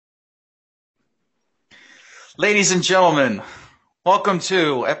Ladies and gentlemen, welcome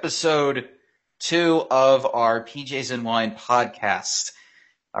to episode 2 of our PJs and Wine podcast.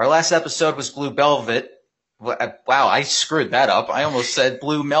 Our last episode was Blue Velvet. Wow, I screwed that up. I almost said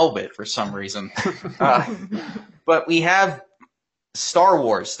Blue Melvet for some reason. But we have Star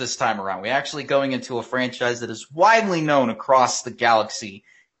Wars this time around. We're actually going into a franchise that is widely known across the galaxy,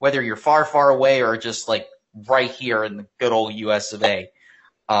 whether you're far, far away or just like right here in the good old US of A.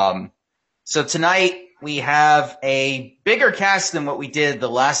 So tonight we have a bigger cast than what we did the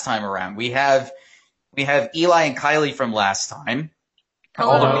last time around. We have Eli and Kylie from last time,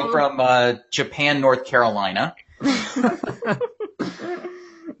 all the way from Japan, North Carolina.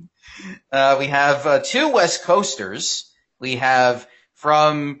 We have two West Coasters. We have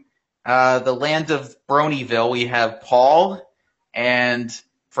from the land of Bronyville, we have Paul, and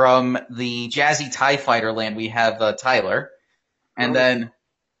from the Jazzy TIE Fighter land, we have Tyler. And then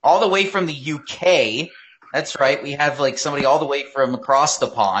all the way from the UK, that's right, we have like somebody all the way from across the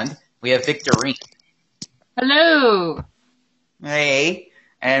pond. We have Victorine. Hello. Hey.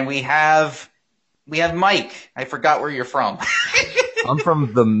 And we have Mike. I forgot where you're from. I'm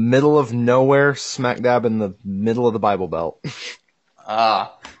from the middle of nowhere, smack dab in the middle of the Bible Belt.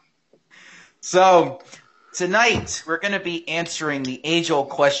 So, tonight we're going to be answering the age-old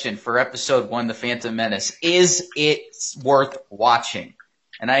question for episode 1, The Phantom Menace. Is it worth watching?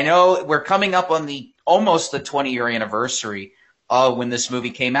 And I know we're coming up on almost the 20-year anniversary of when this movie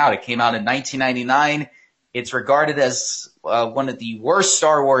came out. It came out in 1999. It's regarded as one of the worst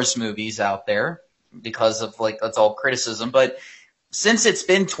Star Wars movies out there because of that's all criticism. But since it's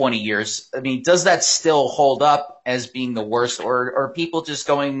been 20 years, I mean, does that still hold up as being the worst, or are people just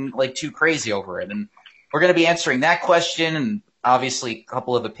going too crazy over it? And we're going to be answering that question, and obviously a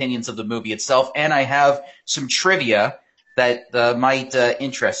couple of opinions of the movie itself. And I have some trivia that might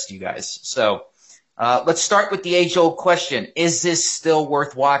interest you guys. So let's start with the age-old question. Is this still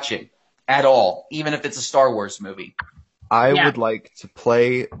worth watching at all, even if it's a Star Wars movie? I would like to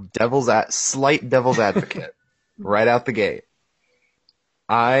play slight devil's advocate right out the gate.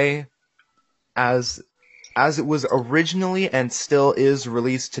 As it was originally and still is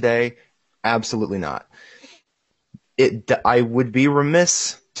released today, absolutely not. I would be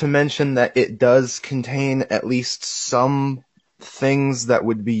remiss to mention that it does contain at least some things that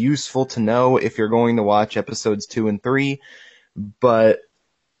would be useful to know if you're going to watch episodes 2 and 3, but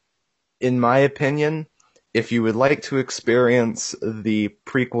in my opinion, if you would like to experience the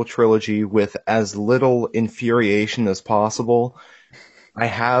prequel trilogy with as little infuriation as possible, I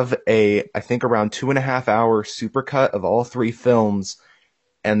have I think around 2.5-hour supercut of all 3 films,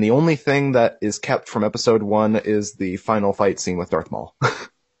 and the only thing that is kept from episode 1 is the final fight scene with Darth Maul.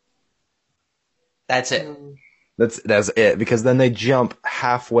 That's it. That's it, because then they jump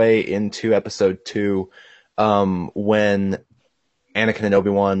halfway into episode 2, when Anakin and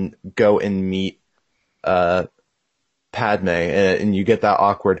Obi-Wan go and meet Padme, and you get that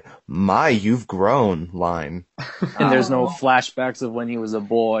awkward "My, you've grown" line. And there's no flashbacks of when he was a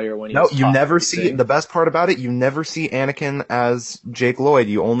boy or when he was you never see, the best part about it, you never see Anakin as Jake Lloyd,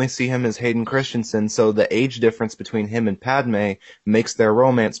 you only see him as Hayden Christensen, so the age difference between him and Padme makes their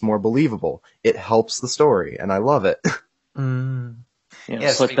romance more believable. It helps the story, and I love it.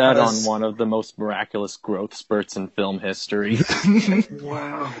 Yes, put that on one of the most miraculous growth spurts in film history.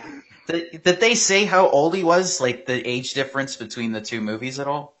 Wow. Did they say how old he was, the age difference between the two movies at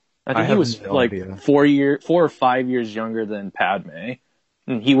all? I think he was idea. 4 or 5 years younger than Padme.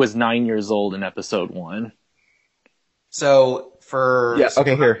 And he was 9 years old in episode 1. So for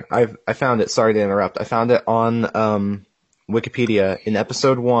here I found it. Sorry to interrupt. I found it on Wikipedia in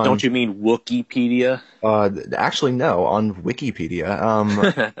episode 1. Don't you mean Wookieepedia? Actually, no, on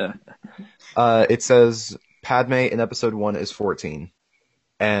Wikipedia. It says Padme in episode 1 is 14,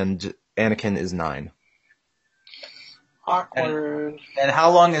 and Anakin is 9. Awkward. And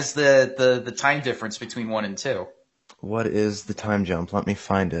how long is the time difference between 1 and 2? What is the time jump? Let me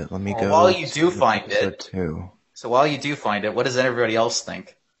find it. Let me go. While you do find it, 2. So while you do find it, what does everybody else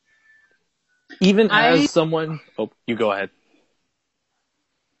think? Even as someone... Oh, you go ahead.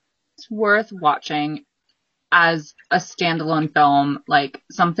 It's worth watching as a standalone film,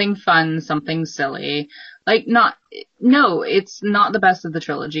 something fun, something silly. It's not the best of the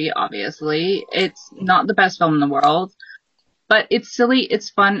trilogy, obviously. It's not the best film in the world. But it's silly, it's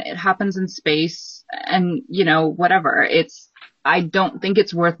fun, it happens in space, and, whatever. I don't think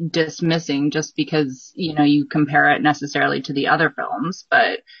it's worth dismissing just because, you compare it necessarily to the other films,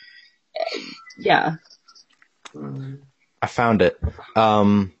 but, yeah. I found it.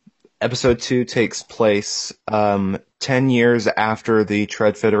 Episode 2 takes place 10 years after the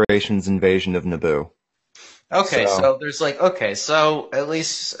Tread Federation's invasion of Naboo. Okay, so there's so at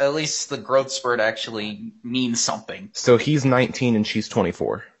least the growth spurt actually means something. So he's 19 and she's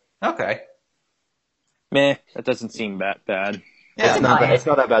 24. Okay. Meh, that doesn't seem that bad. Yeah, It's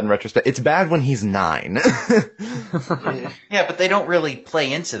not that bad in retrospect. It's bad when he's 9. Yeah, but they don't really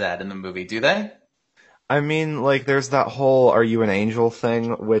play into that in the movie, do they? I mean, like, there's that whole "Are you an angel?"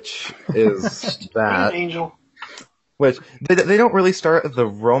 thing, which is that. Angel. Which they don't really start the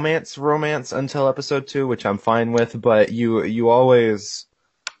romance until episode 2, which I'm fine with. But you always,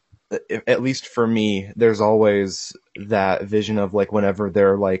 at least for me, there's always that vision of like whenever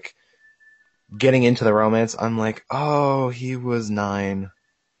they're like getting into the romance, I'm like, oh, he was 9.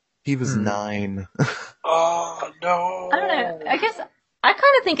 He was 9. Oh no. I don't know. I guess I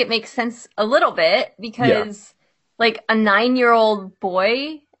kind of think it makes sense a little bit because, like, a 9-year-old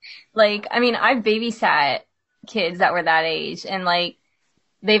boy, like, I mean, I've babysat kids that were that age, and like,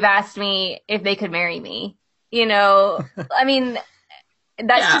 they've asked me if they could marry me. You know, I mean,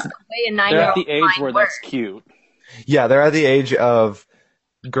 that's just the way a 9-year-old. They're at the age where that's cute. Yeah, they're at the age of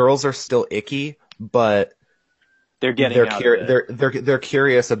girls are still icky, but they're getting out of it. They're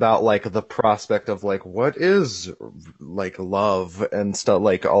curious about like the prospect of like what is like love and stuff,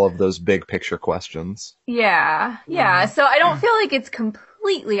 like all of those big picture questions. Yeah. So I don't feel like it's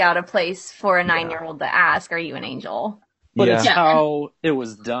completely out of place for a 9-year-old to ask, "Are you an angel?" But it's how it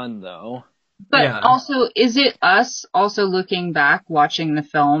was done, though. But also, is it us also looking back, watching the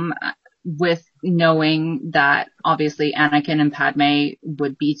film with knowing that obviously Anakin and Padme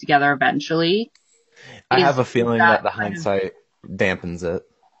would be together eventually? I have a feeling that the hindsight dampens it.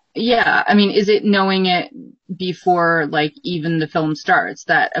 Yeah, I mean, is it knowing it before, like, even the film starts,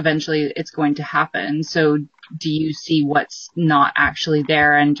 that eventually it's going to happen? So do you see what's not actually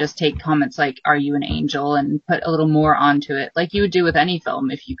there and just take comments like, "Are you an angel?" and put a little more onto it, like you would do with any film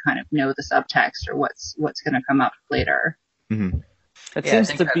if you kind of know the subtext or what's going to come up later? Mm-hmm. It seems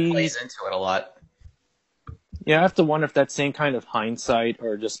I think to that be plays into it a lot. Yeah, I have to wonder if that same kind of hindsight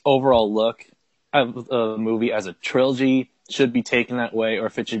or just overall look of the movie as a trilogy should be taken that way, or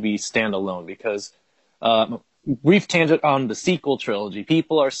if it should be standalone. Because brief tangent on the sequel trilogy,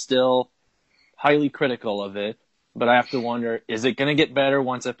 people are still highly critical of it, but I have to wonder, is it going to get better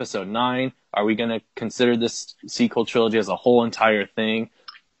once episode 9? Are we going to consider this sequel trilogy as a whole entire thing?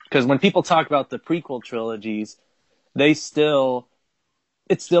 Because when people talk about the prequel trilogies, it still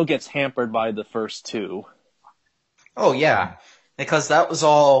gets hampered by the first 2. Oh yeah, because that was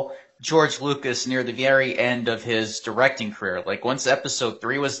all George Lucas near the very end of his directing career. Like once episode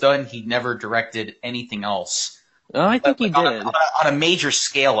 3 was done, he never directed anything else. I think he did. On a major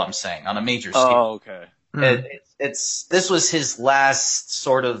scale, I'm saying. On a major scale. Oh, okay. This was his last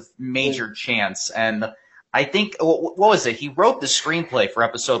sort of major chance. And I think, what was it? He wrote the screenplay for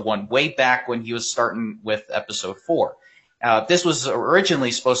episode 1 way back when he was starting with episode 4. This was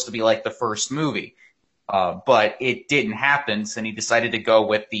originally supposed to be like the first movie. But it didn't happen, and he decided to go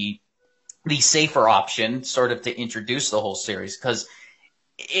with the safer option, sort of to introduce the whole series. Because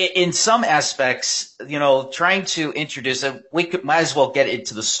in some aspects, you know, trying to introduce it, might as well get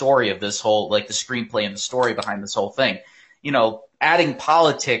into the story of this whole, like the screenplay and the story behind this whole thing. You know, adding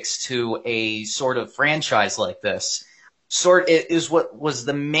politics to a sort of franchise like this is what was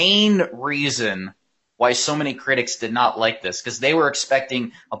the main reason why so many critics did not like this, because they were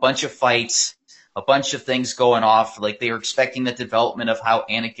expecting a bunch of fights, a bunch of things going off. Like they were expecting the development of how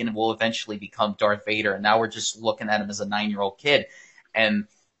Anakin will eventually become Darth Vader, and now we're just looking at him as a 9-year-old kid. And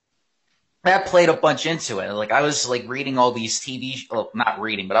that played a bunch into it. Like I was like reading all these not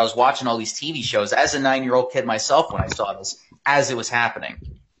reading, but I was watching all these TV shows as a 9-year-old kid myself when I saw this, as it was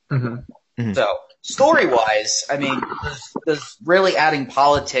happening. Mm-hmm. Mm-hmm. So story-wise, I mean, does really adding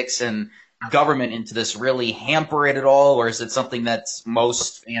politics and government into this really hamper it at all, or is it something that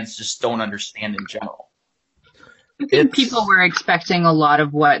most fans just don't understand in general? I think people were expecting a lot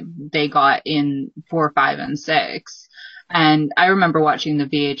of what they got in 4, 5, and 6. And I remember watching the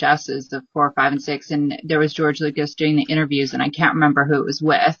VHSs of 4, 5, and 6, and there was George Lucas doing the interviews, and I can't remember who it was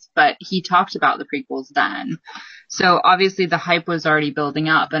with, but he talked about the prequels then. So obviously the hype was already building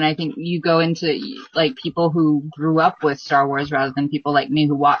up, and I think you go into like people who grew up with Star Wars rather than people like me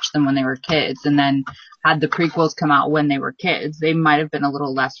who watched them when they were kids and then had the prequels come out when they were kids. They might have been a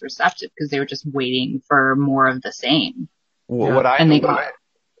little less receptive because they were just waiting for more of the same. What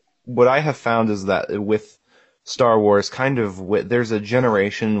I have found is that with Star Wars, kind of there's a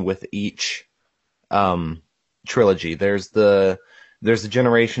generation with each trilogy. There's the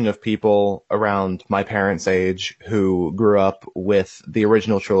generation of people around my parents' age who grew up with the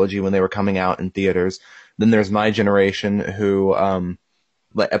original trilogy when they were coming out in theaters. Then there's my generation who,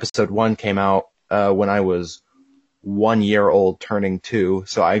 like episode 1 came out when I was 1 year old turning 2,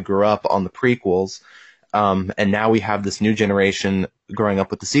 so I grew up on the prequels. And now we have this new generation growing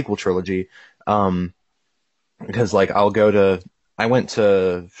up with the sequel trilogy. Because like I went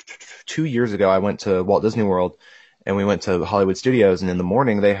to 2 years ago, I went to Walt Disney World and we went to Hollywood Studios, and in the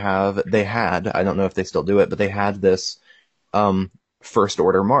morning they had, I don't know if they still do it, but they had this, First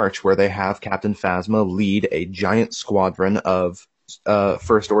Order March where they have Captain Phasma lead a giant squadron of,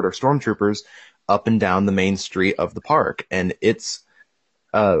 First Order stormtroopers up and down the main street of the park. And it's,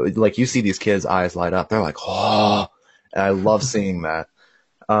 like you see these kids' eyes light up. They're like, oh, and I love seeing that.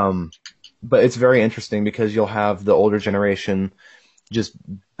 But it's very interesting because you'll have the older generation just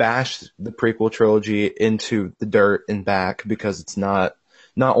bash the prequel trilogy into the dirt and back because it's not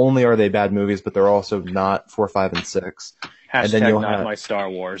only are they bad movies, but they're also not 4, 5, and 6. Hashtag And then you'll not have- my Star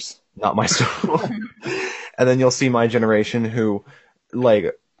Wars. Not my Star. And then you'll see my generation who,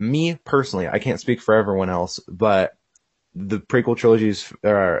 like me personally, I can't speak for everyone else, but the prequel trilogies,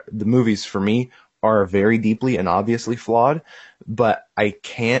 the movies for me are very deeply and obviously flawed, but I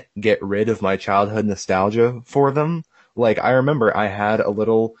can't get rid of my childhood nostalgia for them. Like, I remember I had a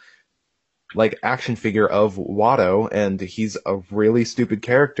little, like, action figure of Watto, and he's a really stupid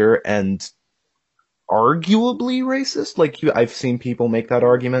character and arguably racist. Like, I've seen people make that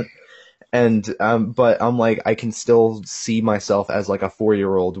argument. And, but I'm like, I can still see myself as like a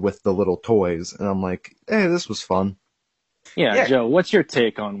 4-year-old with the little toys. And I'm like, hey, this was fun. Yeah, Joe, what's your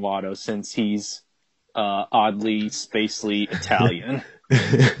take on Watto since he's oddly, spacely Italian?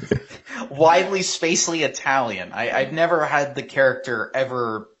 Widely spacely Italian. I've never had the character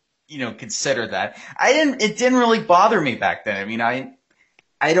ever, consider that. It didn't really bother me back then. I mean,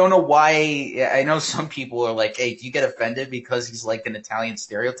 I don't know why. I know some people are like, hey, do you get offended because he's like an Italian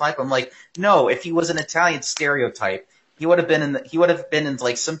stereotype? I'm like, no, if he was an Italian stereotype, he would have been in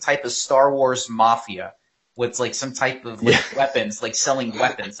like some type of Star Wars mafia with like some type of like weapons, like selling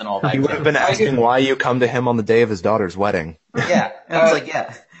weapons and all that. He would have been asking why you come to him on the day of his daughter's wedding. Yeah. And I was like,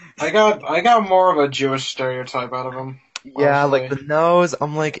 yeah. I got more of a Jewish stereotype out of him. Yeah, honestly. like the nose.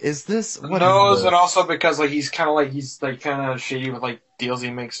 I'm like, is this The what nose, is and this? also because like he's kind of shady with like deals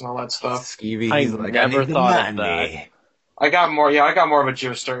he makes and all that stuff. Skeevy. I He's like, never I need the thought of money. I got more of a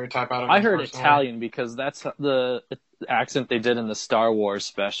Jewish stereotype out of him. I heard personally. Italian because that's the accent they did in the Star Wars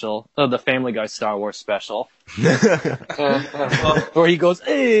special, the Family Guy Star Wars special, where he goes,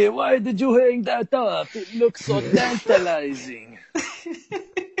 "Hey, why did you hang that up? It looks so tantalizing."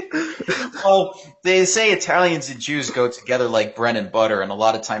 Well, they say Italians and Jews go together like bread and butter, and a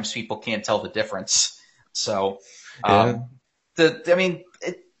lot of times people can't tell the difference. So, Yeah.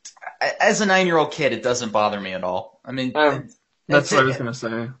 as a 9-year-old kid, it doesn't bother me at all. I mean, That's what I was gonna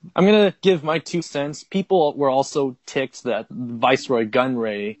say. I'm gonna give my 2 cents. People were also ticked that Viceroy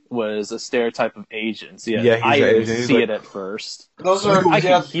Gunray was a stereotype of Asians. Yeah, he's I Asian. didn't He's see like- it at first. Those are I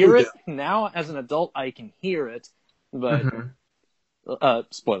yeah, can hear it now as an adult. I can hear it, but Mhm.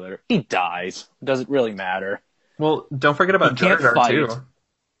 spoiler: he dies. Doesn't really matter. Well, don't forget about He Jar can't Jar fight. too.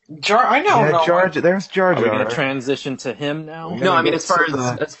 I know. Yeah, no, Jar. There's Jar Are we Jar. gonna transition to him now? Yeah. No, I mean get as far to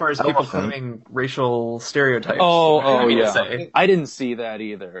the as people elephant. claiming racial stereotypes. Oh, I mean to yeah. say. I didn't see that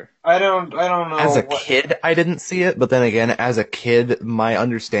either. I don't know. As a what- kid, I didn't see it, but then again, as a kid, my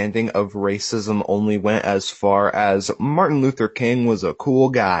understanding of racism only went as far as Martin Luther King was a cool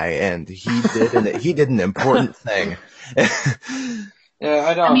guy and he did an important thing. Yeah,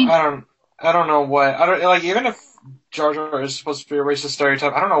 I don't know what. I don't like even if Jar Jar is supposed to be a racist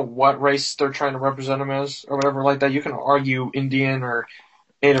stereotype. I don't know what race they're trying to represent him as or whatever like that. You can argue Indian or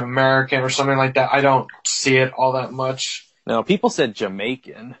Native American or something like that. I don't see it all that much. No, people said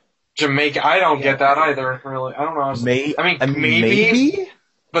Jamaican. Jamaica, I don't get that either. Really, I don't know. Maybe?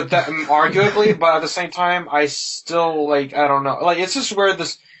 But that arguably, but at the same time, I still like. I don't know. Like it's just weird.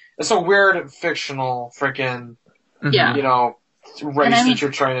 It's a weird fictional freaking Yeah. race And I mean- that you're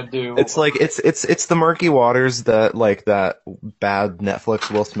trying to do. It's like it's the murky waters that like that bad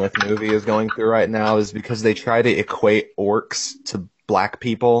Netflix Will Smith movie is going through right now is because they try to equate orcs to black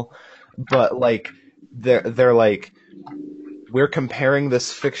people, but like they're like we're comparing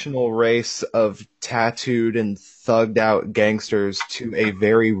this fictional race of tattooed and thugged out gangsters to a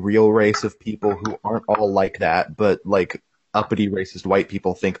very real race of people who aren't all like that, but like uppity racist white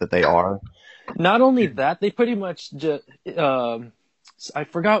people think that they are. Not only that, they pretty much just. I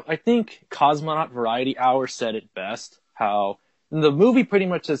forgot. I think Cosmonaut Variety Hour said it best. How the movie pretty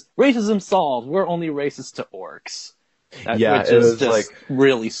much says racism solved. We're only racist to orcs. Yeah, which it is was just like,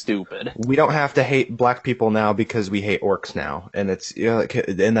 really stupid. we don't have to hate black people now because we hate orcs now, and it's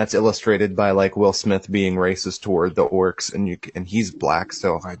and that's illustrated by like Will Smith being racist toward the orcs, and he's black,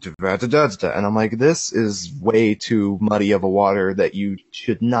 so and I'm like, this is way too muddy of a water that you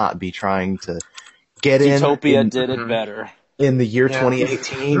should not be trying to get Zootopia did it better. in the year Yeah.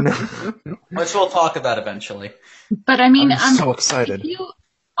 2018. Which we'll talk about eventually. But I mean, I'm so excited.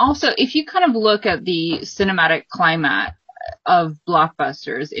 if you kind of look at the cinematic climate of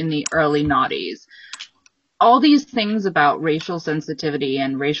blockbusters in the early noughties, all these things about racial sensitivity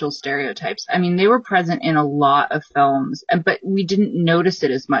and racial stereotypes, I mean, they were present in a lot of films, but we didn't notice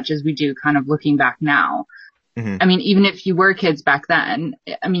it as much as we do kind of looking back now. Mhm. I mean, even if you were kids back then,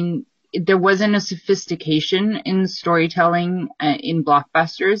 I mean, there wasn't a sophistication in storytelling in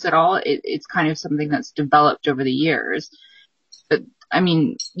blockbusters at all. It's kind of something that's developed over the years. But I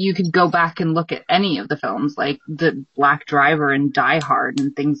mean, you could go back and look at any of the films, like the Black Driver and Die Hard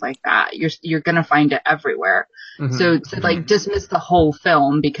and things like that. You're gonna find it everywhere. Mhm. So to like dismiss the whole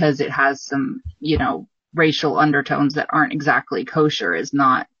film because it has some, racial undertones that aren't exactly kosher is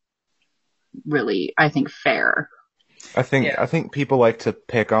not really, I think, fair. I think people like to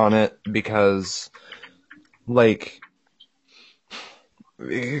pick on it because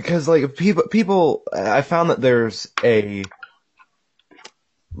people I found that there's a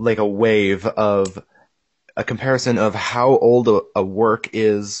wave of a comparison of how old a work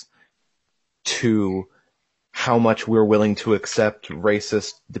is to how much we're willing to accept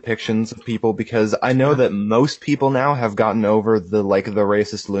racist depictions of people, because I know that most people now have gotten over the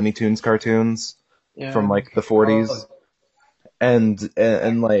racist Looney Tunes cartoons from the 40s. And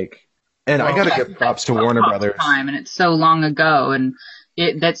I gotta give props to Warner Brothers. Time, and it's so long ago, and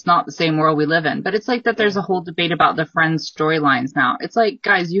that's not the same world we live in. But it's like that there's a whole debate about the Friends storylines now. It's like,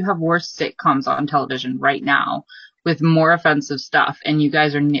 guys, you have worse sitcoms on television right now with more offensive stuff, and you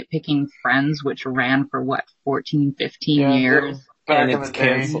guys are nitpicking Friends, which ran for 14, 15 years. Back And in it's the day.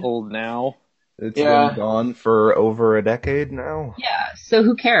 canceled now. It's been gone for over a decade now. Yeah, so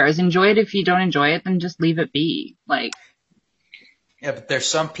who cares? Enjoy it. If you don't enjoy it, then just leave it be. Yeah, but there's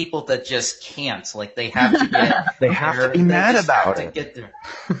some people that just can't. Like, they have to get... They have to be mad about it.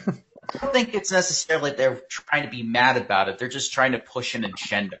 I don't think it's necessarily they're trying to be mad about it. They're just trying to push an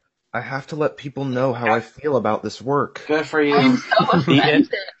agenda. I have to let people know how I feel about this work. Good for you. I'm so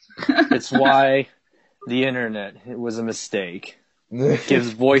offended. It's why the internet was a mistake. It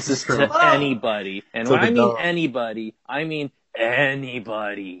gives voices to anybody. And when I mean anybody, I mean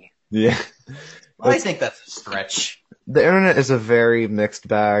anybody. Yeah. I think that's a stretch. The internet is a very mixed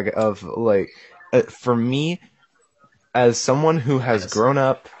bag of, for me, as someone who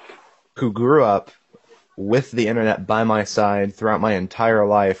grew up with the internet by my side throughout my entire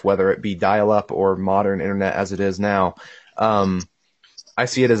life, whether it be dial-up or modern internet as it is now, I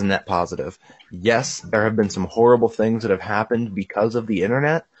see it as a net positive. Yes, there have been some horrible things that have happened because of the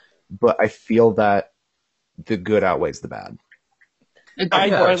internet, but I feel that the good outweighs the bad. I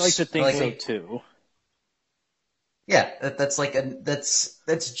like to think so too. Yeah,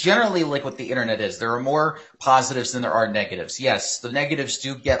 that's generally like what the internet is. There are more positives than there are negatives. Yes, the negatives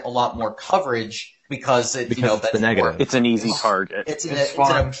do get a lot more coverage because that's the negative. It's an easy target. It's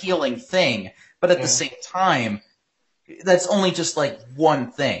an appealing thing, but at the same time, that's only just like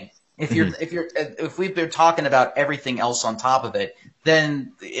one thing. If we've been talking about everything else on top of it,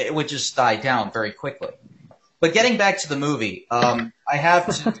 then it would just die down very quickly. But getting back to the movie, I have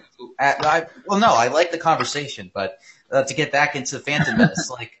to. I like the conversation, but to get back into Phantom Menace,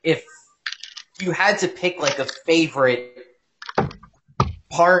 like if you had to pick like a favorite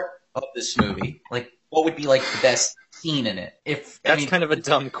part of this movie, like what would be like the best scene in it? That's kind of a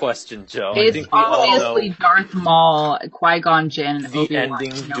dumb question, Joe. It's I think we all obviously know Darth Maul, Qui-Gon Jinn, and the Obi-Wan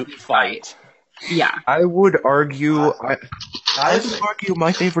ending Kenobi fight. Yeah. I would argue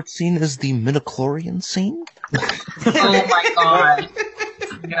my favorite scene is the midichlorian scene. Oh my god.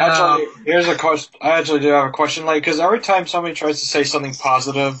 No. Actually, here's a question. I actually do have a question, because every time somebody tries to say something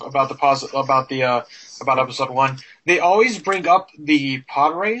positive about about episode 1, they always bring up the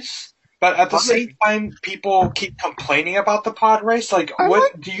pod race, but at the same time, people keep complaining about the pod race.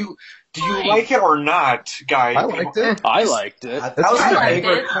 Do you like it or not, guys? I liked it. I liked it. That was my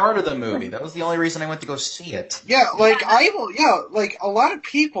favorite part of the movie. That was the only reason I went to go see it. Yeah, a lot of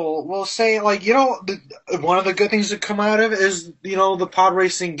people will say, one of the good things that come out of it is, the pod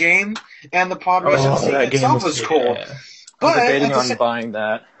racing game, and the pod racing scene itself is cool. Yeah. But I'm debating on buying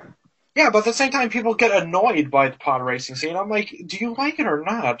that. Yeah, but at the same time, people get annoyed by the pod racing scene. I'm like, do you like it or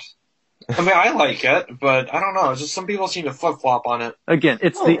not? I mean, I like it, but I don't know. It's just some people seem to flip-flop on it. Again,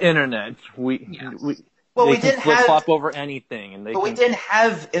 it's the internet. Well, they we can didn't flip have, flop over anything, and they but we can. didn't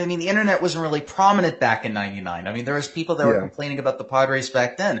have. I mean, the internet wasn't really prominent back in '99. I mean, there was people that were Yeah. complaining about the pod race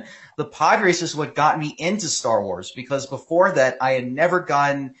back then. The pod race is what got me into Star Wars because before that, I had never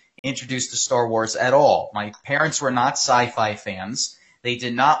gotten introduced to Star Wars at all. My parents were not sci-fi fans. They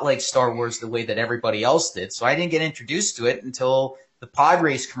did not like Star Wars the way that everybody else did, so I didn't get introduced to it until the pod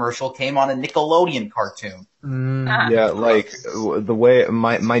race commercial came on a Nickelodeon cartoon. Yeah, like the way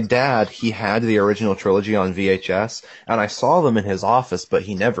my dad, he had the original trilogy on VHS, and I saw them in his office, but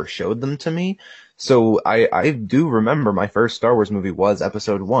he never showed them to me. So I do remember my first Star Wars movie was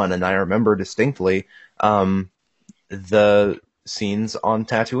Episode 1, and I remember distinctly the scenes on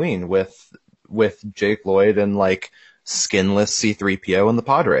Tatooine with Jake Lloyd and like skinless C-3PO in the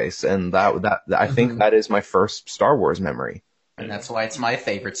pod race, and that I think that is my first Star Wars memory. And that's why it's my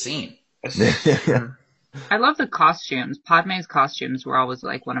favorite scene. I love the costumes. Padme's costumes were always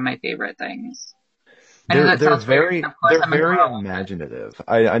like one of my favorite things. I know that They're sounds weird. very Of course, they're I'm a very girl. imaginative.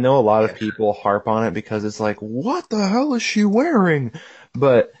 I know a lot of people harp on it because it's like, what the hell is she wearing? And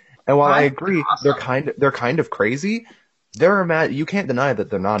while I That's agree, awesome. they're kind of crazy. You can't deny that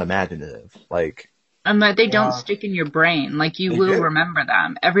they're not imaginative. Like, And that they don't stick in your brain. Like, you They will do. remember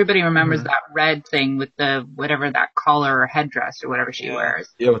them. Everybody remembers that red thing with the, whatever, that collar or headdress or whatever she wears.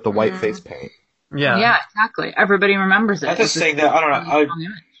 yeah, with the white face paint. Yeah, exactly. Everybody remembers it. I just It's think that, I don't know, really strong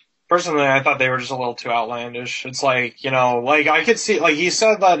image. personally, I thought they were just a little too outlandish. It's like, like I could see, like he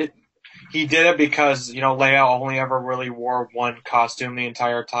said that he did it because, Leia only ever really wore one costume the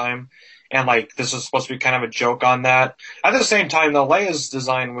entire time. And like, this was supposed to be kind of a joke on that. At the same time, though, Leia's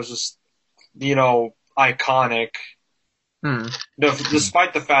design was just, iconic.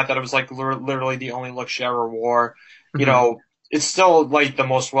 Despite the fact that it was like literally the only look she ever wore, it's still like the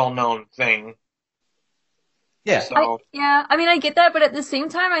most well-known thing. Yeah. So, I mean, I get that, but at the same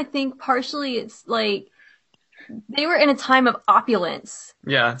time, I think partially it's like they were in a time of opulence.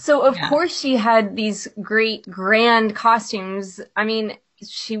 Yeah. So of course she had these great grand costumes. I mean,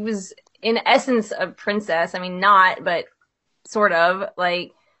 she was in essence a princess. I mean, not, but sort of.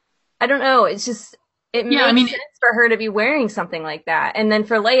 Like, I don't know. It's just, it makes sense for her to be wearing something like that. And then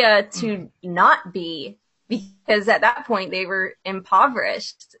for Leia to not be, because at that point they were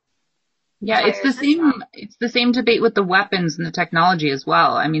impoverished. Yeah, it's the same debate with the weapons and the technology as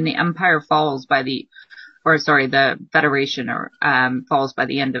well. I mean, the Empire falls the Federation falls by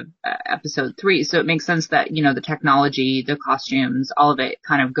the end of episode 3. So it makes sense that, the technology, the costumes, all of it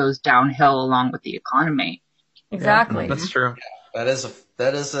kind of goes downhill along with the economy. Exactly. That's true. That's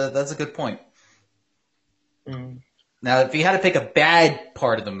a good point. Now, if you had to pick a bad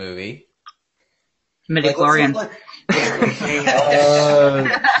part of the movie, Midichlorians.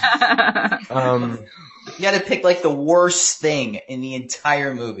 You had to pick like the worst thing in the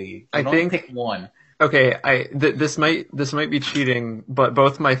entire movie. I Don't think- pick one. Okay, this might be cheating, but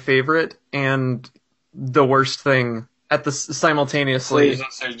both my favorite and the worst thing at the simultaneously. please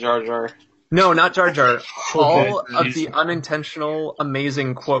don't say Jar Jar. No, not Jar Jar. All Okay, of please. the unintentional,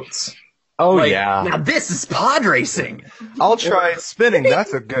 amazing quotes. Oh Like, yeah, Now this is pod racing. I'll try spinning.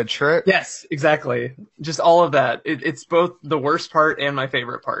 That's a good trick. Yes, exactly. Just all of that. It's both the worst part and my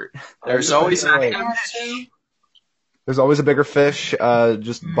favorite part. There's always There's always a bigger fish.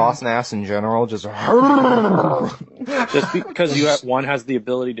 Just boss ass in general. Just. Just because one has the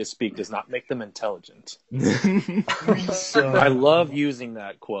ability to speak does not make them intelligent. I love using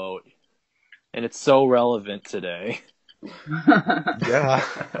that quote, and it's so relevant today. Yeah.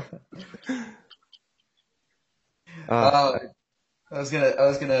 I was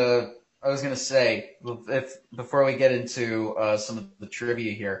gonna say before we get into some of the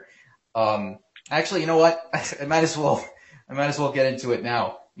trivia here. Actually, you know what? I might as well get into it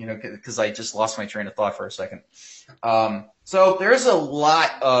now. Because I just lost my train of thought for a second. So there's a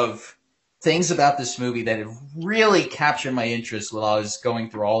lot of things about this movie that have really captured my interest while I was going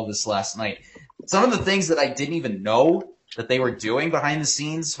through all of this last night. Some of the things that I didn't even know that they were doing behind the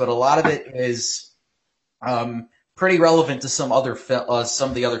scenes, but a lot of it is pretty relevant to some of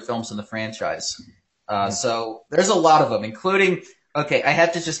the other films in the franchise. So there's a lot of them, including. Okay, I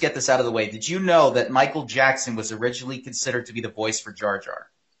have to just get this out of the way. Did you know that Michael Jackson was originally considered to be the voice for Jar Jar?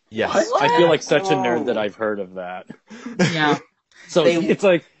 Yes. I feel like such a nerd that I've heard of that. Yeah. So it's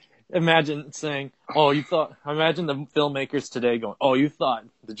like, imagine saying, imagine the filmmakers today going, oh, you thought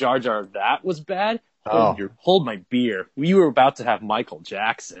the Jar Jar of that was bad? Hold my beer. We were about to have Michael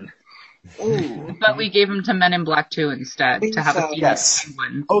Jackson. Ooh. But we gave him to Men in Black 2 instead to have a scene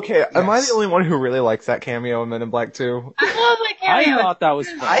one. Okay, am I the only one who really likes that cameo in Men in Black 2? I love that I cameo. thought that was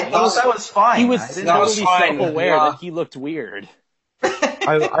fun. I thought that was fine. He was I didn't that know- was totally fine, self-aware yeah. that he looked weird.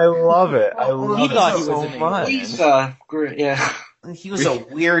 I love it. I Well, love he it thought he so was in much. He's great. Yeah. He was a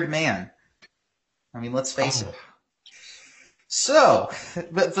weird man. I mean, let's face it. So,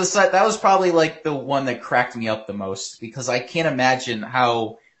 but besides, that was probably like the one that cracked me up the most because I can't imagine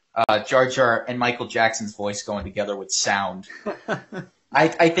how Jar Jar and Michael Jackson's voice going together would sound.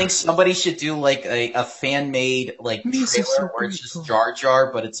 I think somebody should do like a fan made like trailer where it's just Jar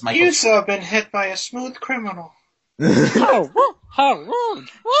Jar, but it's Michael. You've been hit by a smooth criminal.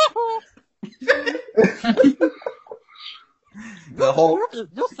 The whole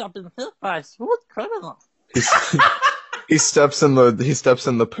He steps in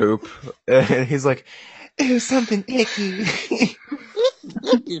the poop, and he's like, "It was something icky."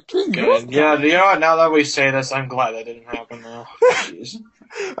 Good. Yeah, you know what? Now that we say this, I'm glad that didn't happen though. Jeez.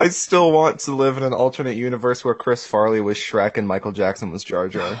 I still want to live in an alternate universe where Chris Farley was Shrek and Michael Jackson was Jar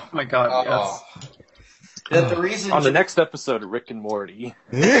Jar. Oh my god, yes. The reason On the next episode of Rick and Morty.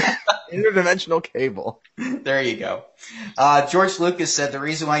 Interdimensional cable. There you go. George Lucas said the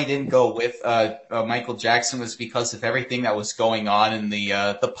reason why he didn't go with Michael Jackson was because of everything that was going on in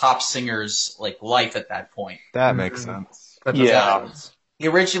the pop singer's like life at that point. That makes sense. That does Yeah. make sense. He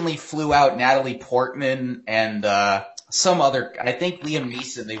originally flew out Natalie Portman and some other, I think Liam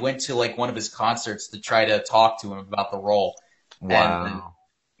Neeson. They went to like one of his concerts to try to talk to him about the role. Wow. And,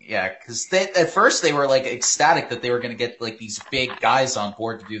 yeah, because at first they were like ecstatic that they were going to get like these big guys on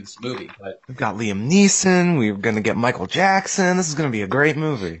board to do this movie, but We've got Liam Neeson. We're gonna get Michael Jackson. This is gonna be a great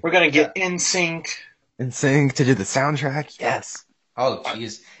movie. We're gonna get NSYNC. And sing to do the soundtrack. Yes. oh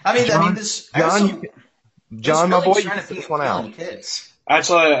jeez, I mean this John, my boy, you trying can to sit be this one out. appealing to kids.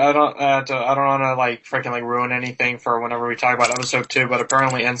 Actually, I don't want to like freaking like ruin anything for whenever we talk about episode 2, but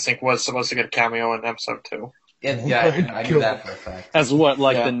apparently NSYNC was supposed to get a cameo in episode 2. Yeah, I knew that for a fact. As what,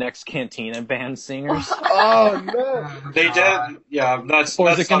 like Yeah. the next Cantina band singers? Oh no! They did, yeah. That's Or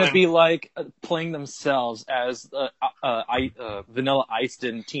is that's it going to something- be like playing themselves as Vanilla Ice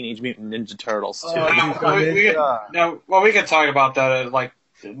did in Teenage Mutant Ninja Turtles too? we could talk about that like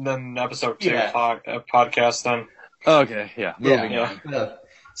in episode 2 Yeah. podcast then. Okay, yeah. Moving Yeah. on. Yeah.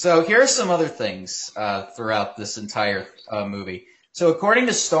 So here are some other things throughout this entire movie. So according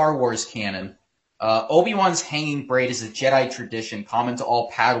to Star Wars canon, Obi-Wan's hanging braid is a Jedi tradition common to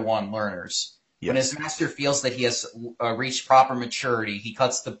all Padawan learners. When his master feels that he has reached proper maturity, he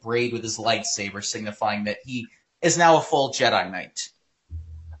cuts the braid with his lightsaber, signifying that he is now a full Jedi Knight.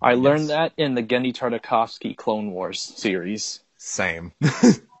 I learned that in the Genndy Tartakovsky Clone Wars series. Same.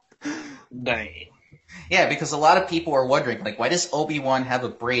 Dang. Yeah, because a lot of people are wondering, like, why does Obi-Wan have a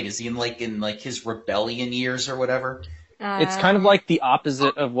braid? Is he in his rebellion years or whatever? It's kind of like the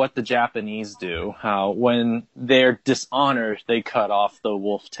opposite of what the Japanese do. How when they're dishonored, they cut off the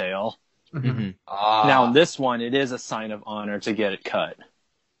wolf tail. Now in this one, it is a sign of honor to get it cut.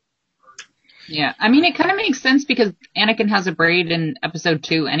 Yeah, I mean, it kind of makes sense because Anakin has a braid in episode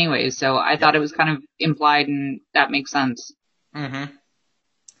 2 anyway, so I thought it was kind of implied, and that makes sense. Mm-hmm.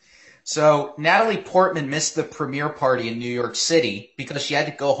 So Natalie Portman missed the premiere party in New York City because she had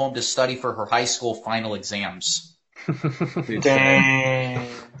to go home to study for her high school final exams. Dang.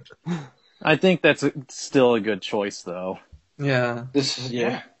 I think that's still a good choice, though. Yeah, This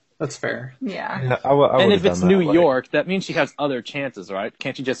is that's fair. Yeah. And if it's New York, that means she has other chances, right?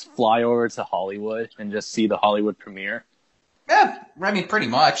 Can't you just fly over to Hollywood and just see the Hollywood premiere? Yeah, I mean, pretty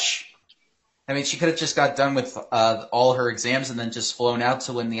much. I mean, she could have just got done with all her exams and then just flown out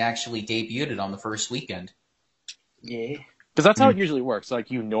to when they actually debuted it on the first weekend. Yeah. Because that's how it usually works.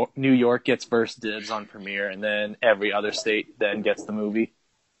 Like, New York gets first dibs on premiere, and then every other state then gets the movie.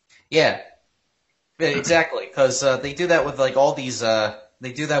 Yeah, exactly. Because they do that with like all these.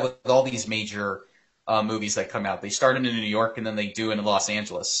 They do that with all these major movies that come out. They start in New York and then they do in Los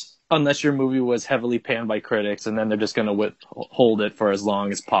Angeles. Unless your movie was heavily panned by critics, and then they're just going to hold it for as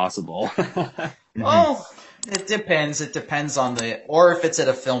long as possible. Well, it depends. It depends on or if it's at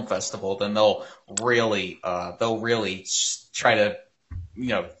a film festival, then they'll really try to,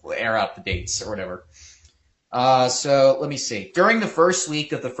 air out the dates or whatever. So let me see. During the first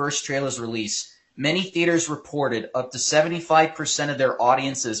week of the first trailer's release, many theaters reported up to 75% of their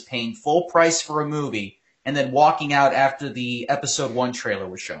audiences paying full price for a movie and then walking out after the episode 1 trailer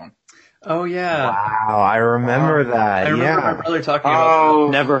was shown. Oh yeah. Wow, I remember that. I remember my Yeah. brother talking about Oh,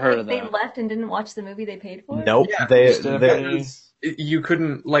 Never heard of They that. left and didn't watch the movie they paid for? Nope. Yeah, they that. You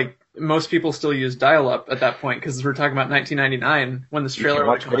couldn't, like, most people still use dial-up at that point because we're talking about 1999 when this you trailer can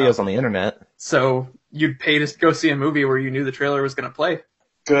watch would come videos out. on the internet. So you'd pay to go see a movie where you knew the trailer was going to play.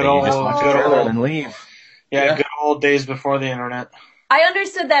 good You old, just watch the good trailer old, and then leave. yeah, Yeah. good old days before the internet. I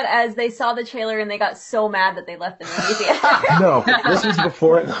understood that as they saw the trailer and they got so mad that they left the movie theater. No, this was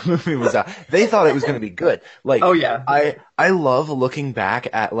before the movie was out. They thought it was going to be good. Like, Oh, yeah. I love looking back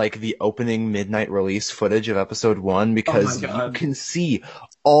at like the opening midnight release footage of episode 1 because Oh my God. you can see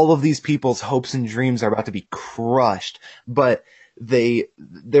all of these people's hopes and dreams are about to be crushed. But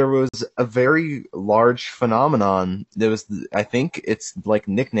there was a very large phenomenon. There was, I think it's like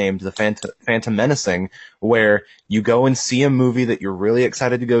nicknamed the Phantom Menacing, where you go and see a movie that you're really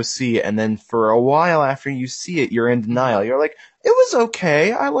excited to go see, and then for a while after you see it, you're in denial. You're like, it was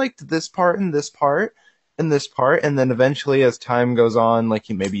okay. I liked this part and this part and this part, and then eventually, as time goes on, like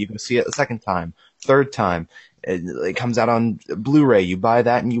maybe you go see it the second time, third time. It comes out on Blu-ray. You buy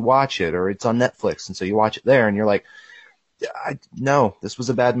that and you watch it, or it's on Netflix, and so you watch it there, and you're like, no, this was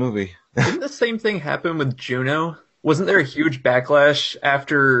a bad movie. Didn't the same thing happen with Juno? Wasn't there a huge backlash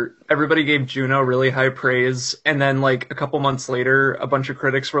after everybody gave Juno really high praise, and then like a couple months later, a bunch of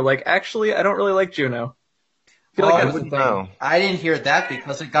critics were like, "Actually, I don't really like Juno." I feel like that was the thing. know. I didn't hear that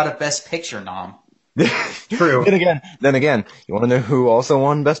because it got a Best Picture nom. True. Then again, you want to know who also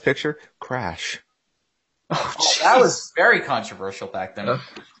won Best Picture? Crash. Oh, That jeez. was very controversial back then.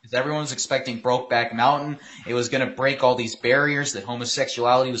 Because everyone was expecting Brokeback Mountain. It was going to break all these barriers, that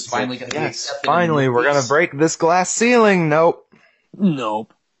homosexuality was finally going to be Yes, accepted. finally, we're gonna break this glass ceiling. Nope.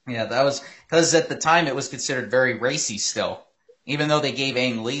 Nope. Yeah, that was because at the time it was considered very racy still. Even though they gave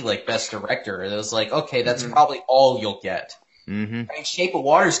Ang Lee like Best Director, it was like, okay, that's probably all you'll get. Mm-hmm. I mean, Shape of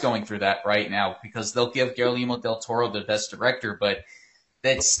Water's going through that right now because they'll give Guillermo del Toro the Best Director, but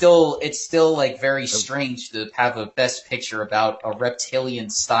it's still like very strange to have a Best Picture about a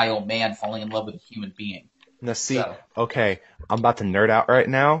reptilian style man falling in love with a human being. Now see, So. okay, I'm about to nerd out right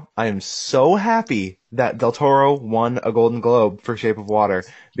now. I am so happy that Del Toro won a Golden Globe for Shape of Water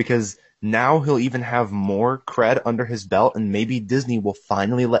because now he'll even have more cred under his belt, and maybe Disney will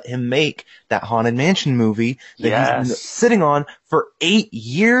finally let him make that Haunted Mansion movie that he's been Yes. sitting on for 8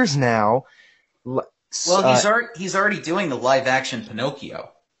 years now. Well, Uh, he's already doing the live action Pinocchio.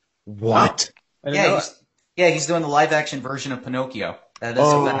 What? I didn't know He's doing the live action version of Pinocchio. That is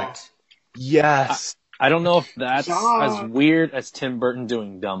Oh. a fact. Yes. I don't know if that's Stop. as weird as Tim Burton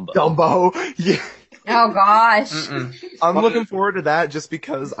doing Dumbo. Dumbo. Yeah. Oh gosh. Mm-mm. I'm looking forward to that just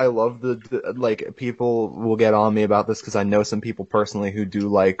because I love like, people will get on me about this because I know some people personally who do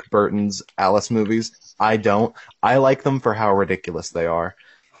like Burton's Alice movies. I don't. I like them for how ridiculous they are.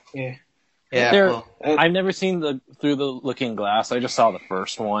 Yeah. Yeah. They're- Well, I've never seen Through the Looking Glass. I just saw the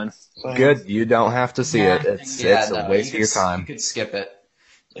first one. So, Good. You don't have to see it. It's yeah, a no, waste you of your could- time. You could skip it.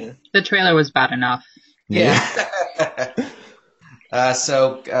 The trailer was bad enough.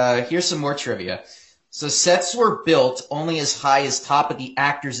 So here's some more trivia. So sets were built only as high as top of the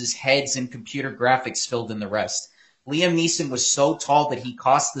actors' heads, and computer graphics filled in the rest. Liam Neeson was so tall that he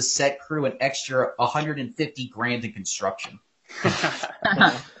cost the set crew an extra $150,000 in construction.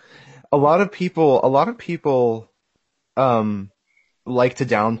 A lot of people like to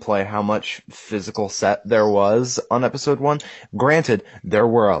downplay how much physical set there was on episode 1. Granted, there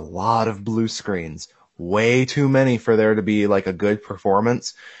were a lot of blue screens, way too many for there to be like a good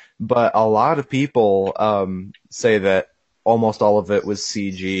performance, but a lot of people say that almost all of it was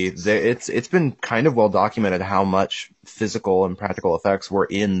CG. It's been kind of well documented how much physical and practical effects were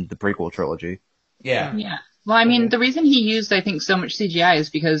in the prequel trilogy. Yeah. Yeah. Well, I mean, the reason he used, I think, so much CGI is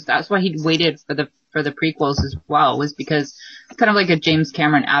because that's why he waited for the prequels as well, was because it's kind of like a James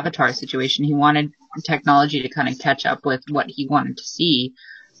Cameron Avatar situation. He wanted technology to kind of catch up with what he wanted to see.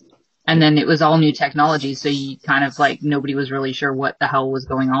 And then it was all new technology, so you kind of like, nobody was really sure what the hell was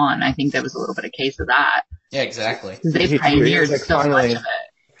going on. I think that was a little bit of case of that. Yeah, exactly. Because they He- pioneered he was like, so much finally- of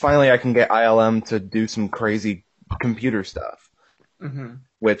it. Finally, I can get ILM to do some crazy computer stuff. Mm-hmm.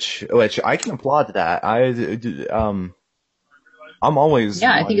 Which I can applaud to that. I'm always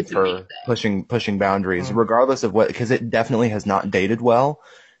Yeah, I one think it's for amazing. pushing boundaries, regardless of what, because it definitely has not dated well.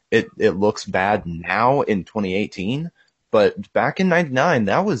 It looks bad now in 2018, but back in '99,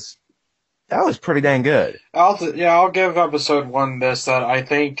 that was pretty dang good. I'll give episode 1 this, that I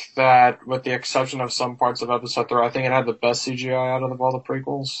think that with the exception of some parts of episode 3, I think it had the best CGI out of all the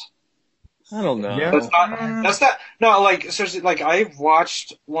prequels. I don't know. Yeah. That's not, no, like, seriously, like, I've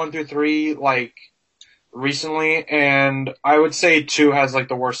watched 1 through 3, like, recently, and I would say 2 has, like,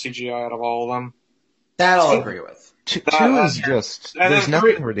 the worst CGI out of all of them. That I'll agree with. Two That- is just and there's then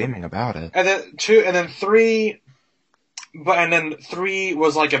nothing three- redeeming about it. And then 2, and then 3, and then 3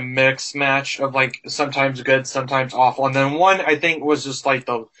 was, like, a mix match of, like, sometimes good, sometimes awful, and then 1, I think, was just, like,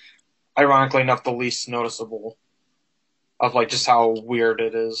 ironically enough, the least noticeable of, like, just how weird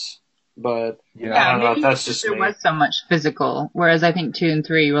it is. but Yeah. I don't know. maybe That's because just there me. was so much physical, whereas I think 2 and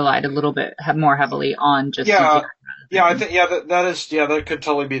 3 relied a little bit more heavily on just Yeah, CGI. yeah, I think that could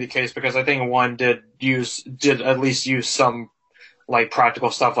totally be the case because I think 1 did at least use some like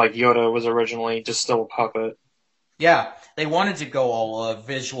practical stuff, like Yoda was originally just still a puppet. Yeah, they wanted to go all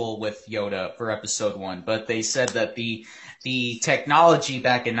visual with Yoda for episode 1, but they said that the technology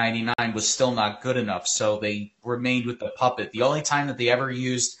back in '99 was still not good enough, so they remained with the puppet. The only time that they ever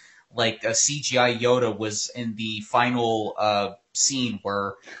used like a CGI Yoda was in the final scene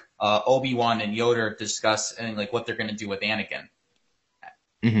where Obi-Wan and Yoda discuss and like what they're going to do with Anakin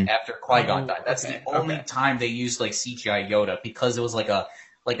Mhm. after Qui-Gon died. That's the only time they used like CGI Yoda because it was like a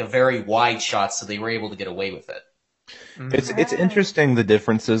very wide shot, so they were able to get away with it. It's interesting the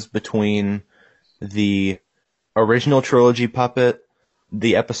differences between the original trilogy puppet,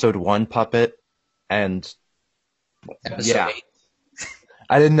 the episode 1 puppet, and Episode Yeah. 8.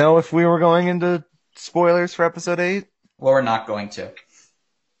 I didn't know if we were going into spoilers for episode 8. Well, we're not going to.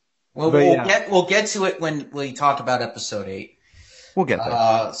 Well, But yeah. we'll get to it when we talk about episode 8. We'll get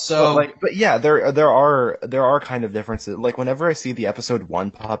there. So But yeah, there are kind of differences. Like whenever I see the episode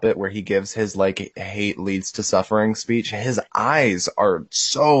 1 puppet where he gives his like hate leads to suffering speech, his eyes are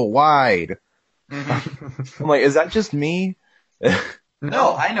so wide. mhm. I'm like, is that just me?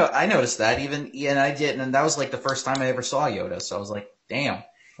 No, I noticed that and I did, and that was like the first time I ever saw Yoda. So I was like, damn. I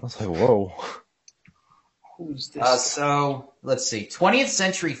was like, whoa. Who's this? So let's see. 20th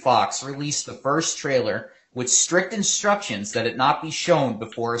Century Fox released the first trailer with strict instructions that it not be shown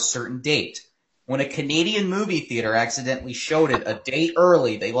before a certain date. When a Canadian movie theater accidentally showed it a day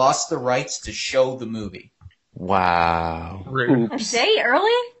early, they lost the rights to show the movie. Wow. Rude. A day early?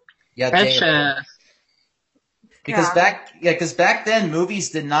 Yeah, a day early. Precious. Because Yeah. back then movies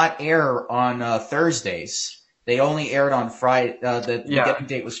did not air on Thursdays. They only aired on Friday. The beginning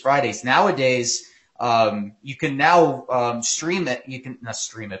date was Fridays. Nowadays, you can now stream it. You can not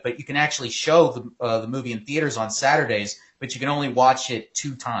stream it, but you can actually show the movie in theaters on Saturdays. But you can only watch it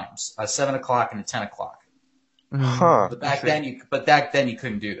 2 times: 7 o'clock and at 10 o'clock. Huh. But back then you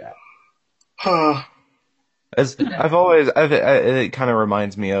couldn't do that. Huh. It kind of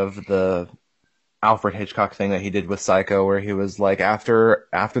reminds me of the Alfred Hitchcock thing that he did with Psycho, where he was like, after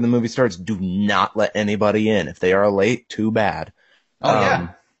the movie starts, do not let anybody in. If they are late, too bad. Oh yeah.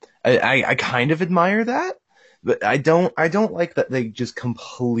 I kind of admire that, but I don't like that they just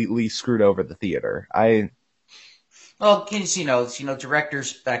completely screwed over the theater. Well, you know,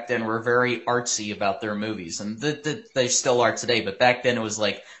 directors back then were very artsy about their movies, and they still are today. But back then it was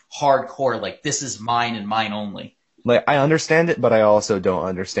like hardcore, like this is mine and mine only. Like, I understand it, but I also don't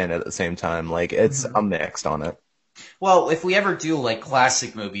understand it at the same time. Like, I'm mixed on it. Well, if we ever do like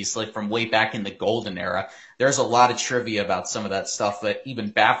classic movies, like from way back in the golden era, there's a lot of trivia about some of that stuff that even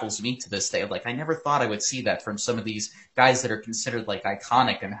baffles me to this day. Like, I never thought I would see that from some of these guys that are considered like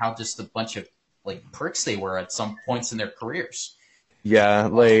iconic, and how just a bunch of like pricks they were at some points in their careers. Yeah,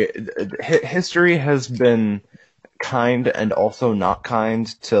 like, history has been kind and also not kind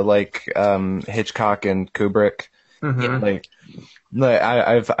to like Hitchcock and Kubrick. Mhm. Like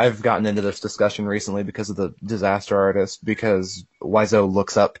I've gotten into this discussion recently because of the Disaster Artist, because Wiseau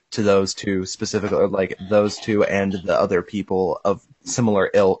looks up to those two specifically, like those two and the other people of similar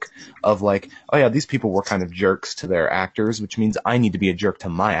ilk, of like, oh yeah, these people were kind of jerks to their actors, which means I need to be a jerk to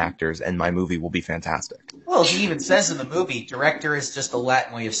my actors and my movie will be fantastic. Well, he even says in the movie, director is just a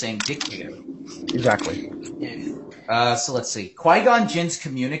Latin way of saying dictator. Exactly. So let's see. Qui-Gon Jinn's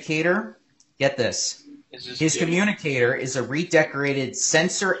communicator, get this. His communicator is a redecorated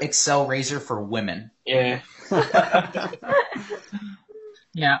Sensor Excel razor for women. Yeah.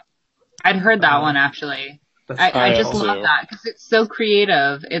 Yeah. I'd heard that one actually. I just also- love that because it's so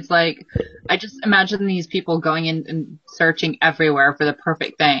creative. It's like, I just imagine these people going in and searching everywhere for the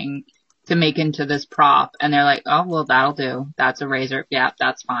perfect thing to make into this prop. And they're like, oh, well, that'll do. That's a razor. Yeah,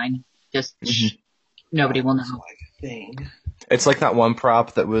 that's fine. Just nobody will know. Thing. It's like that one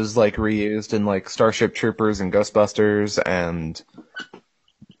prop that was like reused in like Starship Troopers and Ghostbusters and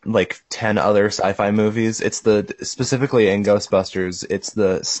like 10 other sci-fi movies. It's specifically in Ghostbusters, it's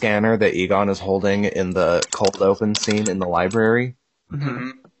the scanner that Egon is holding in the cold open scene in the library.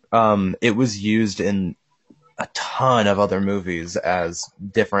 Mm-hmm. It was used in a ton of other movies as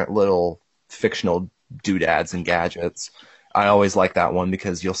different little fictional doodads and gadgets. I always like that one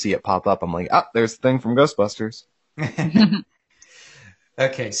because you'll see it pop up. I'm like, there's the thing from Ghostbusters.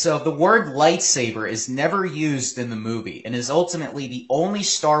 Okay, so the word lightsaber is never used in the movie and is ultimately the only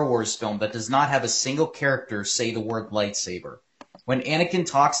Star Wars film that does not have a single character say the word lightsaber. When Anakin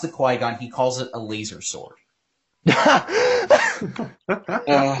talks to Qui-Gon, he calls it a laser sword. Uh,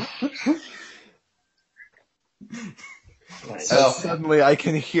 So- Suddenly I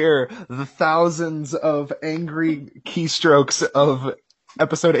can hear the thousands of angry keystrokes of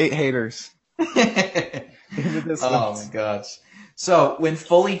episode 8 haters in the distance. Oh my gosh. So, when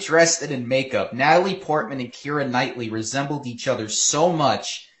fully dressed and in makeup, Natalie Portman and Keira Knightley resembled each other so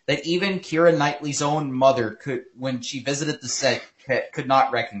much that even Keira Knightley's own mother could, when she visited the set, could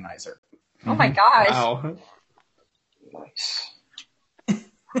not recognize her. Oh my gosh. Wow. nice.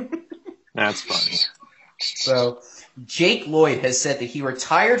 That's funny. So, Jake Lloyd has said that he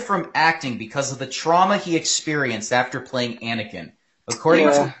retired from acting because of the trauma he experienced after playing Anakin. According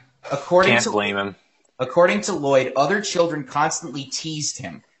Yeah. Can't blame him. According to Lloyd, other children constantly teased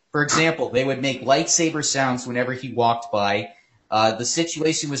him. For example, they would make lightsaber sounds whenever he walked by. The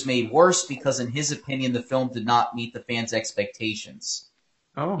situation was made worse because, in his opinion, the film did not meet the fans' expectations.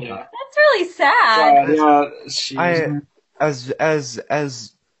 Oh. Yeah. That's really sad. Yeah, she's,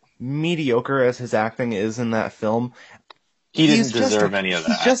 As mediocre as his acting is in that film, He he's didn't deserve any of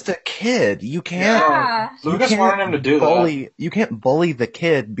that. He's just a kid. You can't. Yeah. Lucas wanted him to do that. You can't bully the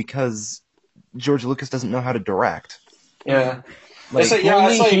kid because George Lucas doesn't know how to direct. Yeah. Like, It's like, yeah,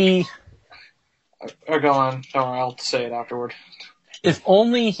 it's Only like, or go on. Don't worry, I'll say it afterward. if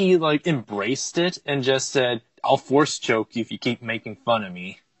only he like embraced it and just said, "I'll force choke you if you keep making fun of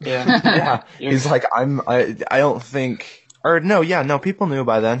me." Yeah. yeah, You're- he's like, I don't think, or no, yeah, no, people knew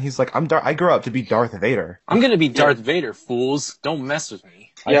by then. He's like, I grew up to be Darth Vader. I'm gonna be Darth Vader, fools. Don't mess with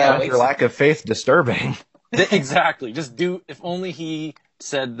me. I Yeah. found your lack of faith disturbing. Exactly. Just do. If only he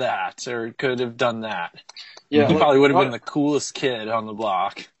said that or could have done that. yeah. He like, probably would have what- been the coolest kid on the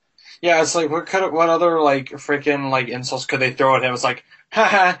block. Yeah, it's like, what other, like, freaking, like, insults could they throw at him? It's like,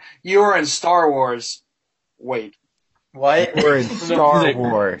 haha, you were in Star Wars. Wait. What? We're in Star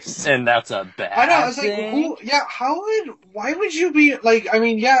Wars. And that's a bad I know, it's like, thing. why would you be, like, I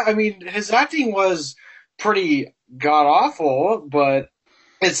mean, his acting was pretty god-awful, but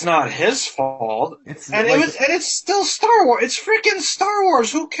it's not his fault. It's And like- it's still Star Wars. It's freaking Star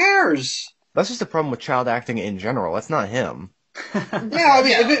Wars. Who cares? That's just a problem with child acting in general. That's not him. Yeah,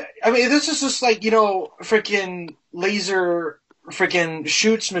 I mean, this is just like, freaking laser, freaking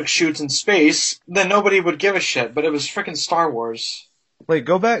shoots McShoots in space, then nobody would give a shit, but it was freaking Star Wars. Like,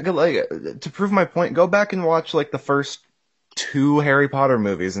 go back, like, to prove my point, go back and watch, like, the first 2 Harry Potter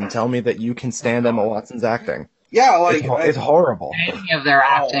movies and tell me that you can stand Emma Watson's acting. Yeah, like, It's horrible. Any of their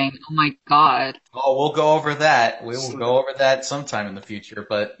acting. Oh my god. Oh, we'll go over that. We will go over that sometime in the future,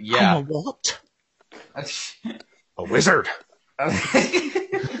 but yeah. what? A wizard. I'm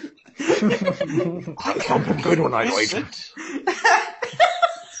good when I is like. it?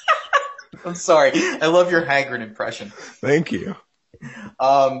 I'm sorry. I love your Hagrid impression. Thank you.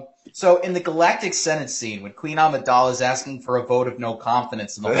 So in the Galactic Senate scene, when Queen Amidala is asking for a vote of no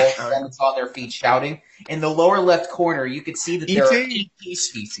confidence and the whole Senate's on their feet shouting, in the lower left corner, you could see that there are E.T.. ET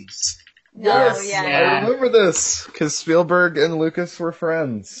species. No, yeah. Yeah. I remember this because Spielberg and Lucas were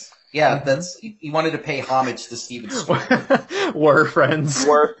friends. Yeah, that's he wanted to pay homage to Steven Spielberg. Were friends.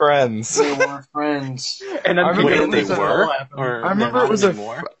 Were friends. They were friends. And I remember Wait, it they was a- were? Or I remember they're it was not a.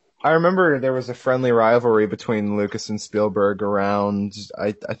 anymore? I remember there was a friendly rivalry between Lucas and Spielberg around.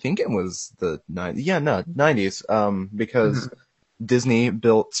 I think it was the 90s. Because Disney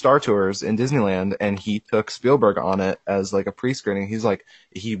built Star Tours in Disneyland, and he took Spielberg on it as like a pre-screening. He's like,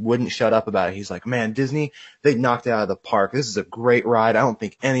 he wouldn't shut up about it. He's like, man, Disney, they knocked it out of the park. This is a great ride. I don't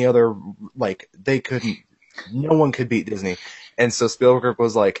think any other, like, they couldn't, no one could beat Disney. And so Spielberg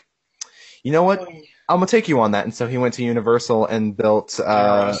was like, you know what? I'm gonna take you on that. And so he went to Universal and built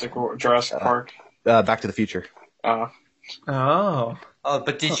Jurassic Park. Back to the Future. Oh. Oh,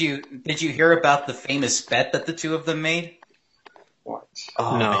 but did you hear about the famous bet that the two of them made? What?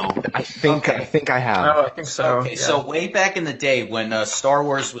 Oh, No. I think I have. Oh, I think so. Okay, yeah. so way back in the day when Star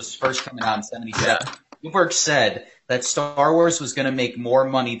Wars was first coming out in '77, Spielberg said that Star Wars was going to make more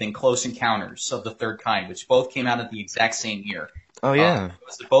money than Close Encounters of the Third Kind, which both came out at the exact same year. Oh yeah. It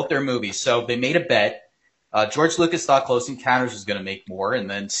was both their movies. So they made a bet. George Lucas thought Close Encounters was going to make more, and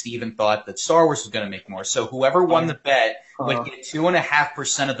then Steven thought that Star Wars was going to make more. So whoever won the bet would get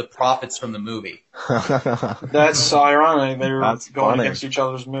 2.5% of the profits from the movie. That's ironic. They were That's going funny. against each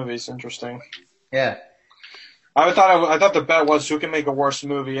other's movies. Interesting. Yeah. I thought the bet was who can make a worse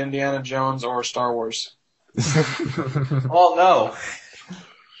movie, Indiana Jones or Star Wars. Oh, no.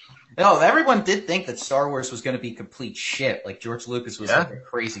 No, everyone did think that Star Wars was going to be complete shit. Like, George Lucas was like a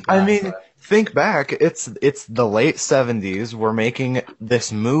crazy guy. I mean, but- think back. It's the late 70s. We're making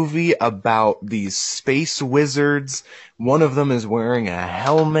this movie about these space wizards. One of them is wearing a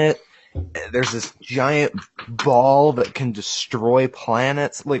helmet, there's this giant ball that can destroy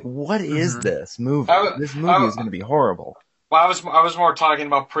planets. Like, what is this movie? This movie is going to be horrible. Well, I was more talking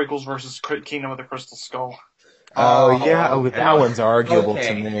about prequels versus Kingdom of the Crystal Skull. That one's arguable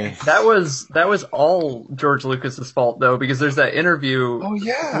to me. That was all George Lucas's fault though, because there's that interview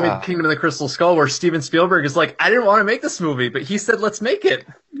with Kingdom of the Crystal Skull where Steven Spielberg is like, I didn't want to make this movie, but he said let's make it.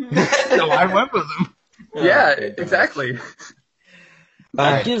 So I went with him. Yeah, exactly.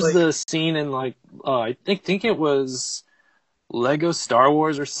 That gives the scene in like I think it was Lego Star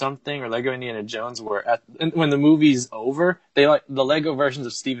Wars or something, or Lego Indiana Jones, where when the movie's over, they like the Lego versions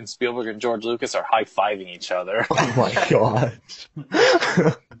of Steven Spielberg and George Lucas are high-fiving each other. Oh my gosh. You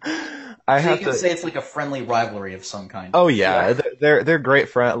can say it's like a friendly rivalry of some kind. Oh yeah, they're great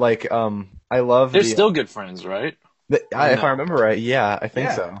friends. Like I love. They're still good friends, right? If I remember right, yeah, I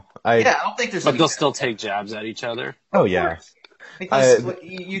think so. I don't think there's. But they'll still take jabs at each other. Oh yeah. Because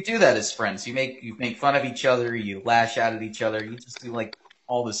you do that as friends. You make fun of each other. You lash out at each other. You just do like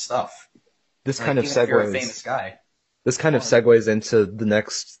all this stuff. This like, kind of even if you're a segues. famous guy. This kind of segues into the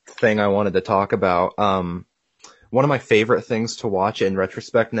next thing I wanted to talk about. One of my favorite things to watch in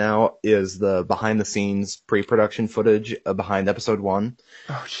retrospect now is the behind-the-scenes pre-production footage behind Episode 1.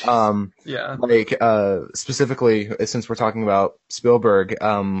 Oh, jeez. Yeah. Like, specifically, since we're talking about Spielberg,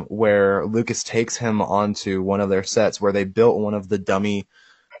 where Lucas takes him onto one of their sets where they built one of the dummy,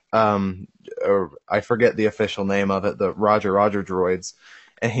 or I forget the official name of it, the Roger droids.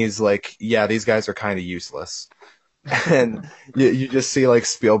 And he's like, yeah, these guys are kind of useless. And you just see like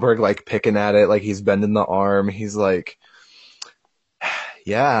Spielberg like picking at it, like he's bending the arm. He's like,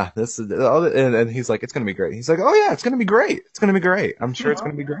 yeah, this is, and he's like, it's gonna be great. He's like, oh yeah, it's gonna be great. It's gonna be great. I'm sure it's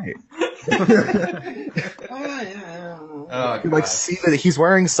gonna be great. You like see that he's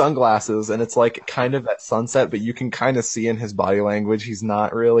wearing sunglasses, and it's like kind of at sunset, but you can kind of see in his body language he's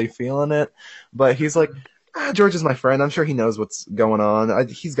not really feeling it. But he's like, George is my friend. I'm sure he knows what's going on.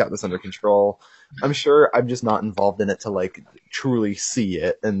 He's got this under control. I'm sure I'm just not involved in it to like truly see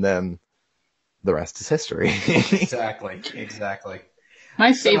it, and then the rest is history. Exactly.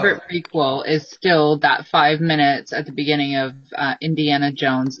 My favorite prequel is still that 5 minutes at the beginning of Indiana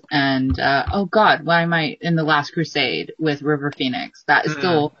Jones and oh god, why am I in The Last Crusade with River Phoenix? That is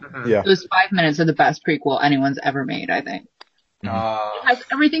still those 5 minutes are the best prequel anyone's ever made, I think. It has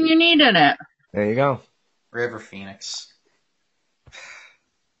everything you need in it. There you go. River Phoenix.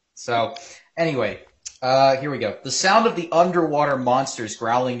 So, anyway, here we go. The sound of the underwater monsters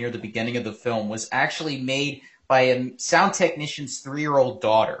growling near the beginning of the film was actually made by a sound technician's 3-year-old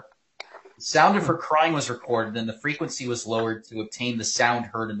daughter. The sound of her crying was recorded, and the frequency was lowered to obtain the sound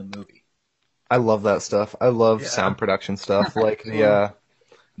heard in the movie. I love that stuff. I love sound production stuff. Like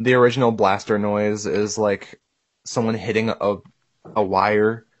the original blaster noise is like someone hitting a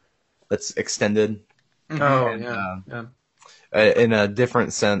wire that's extended. Oh, and, in a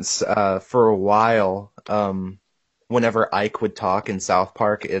different sense, for a while, whenever Ike would talk in South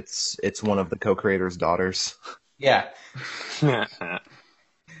Park, it's one of the co-creators' daughters. Yeah.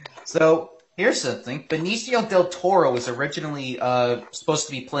 So, here's something. Benicio del Toro was originally supposed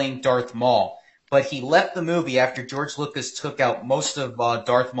to be playing Darth Maul, but he left the movie after George Lucas took out most of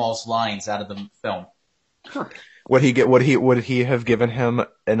Darth Maul's lines out of the film. Huh. Would he have given him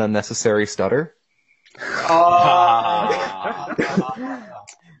an unnecessary stutter?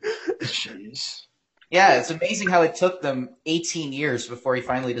 Jeez. Yeah, it's amazing how it took them 18 years before he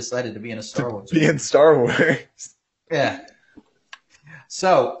finally decided to be in a Star Wars movie. Be in Star Wars. Yeah.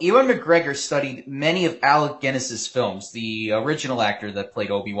 So, Ewan McGregor studied many of Alec Guinness's films, the original actor that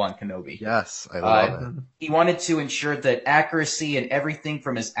played Obi-Wan Kenobi. Yes, I love it. He wanted to ensure that accuracy and everything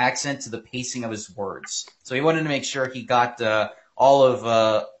from his accent to the pacing of his words. So he wanted to make sure he got all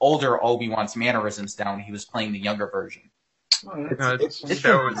of older Obi-Wan's mannerisms down when he was playing the younger version. It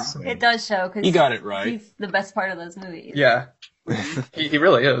shows. It does show because he got it right. He's the best part of those movies. Yeah, he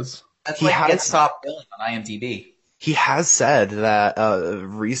really is. That's like gets top billing on IMDb. He has said that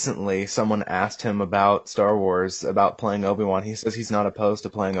recently someone asked him about Star Wars, about playing Obi-Wan. He says he's not opposed to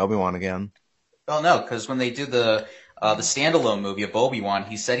playing Obi-Wan again. Well, no, because when they do the standalone movie of Obi-Wan,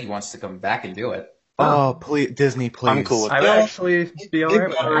 he said he wants to come back and do it. Oh, please, Disney, please. I'm cool with I would actually be alright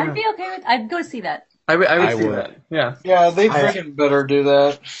with that. I'd be okay with. I'd go see that. I would see that. Yeah. Yeah, they freaking better do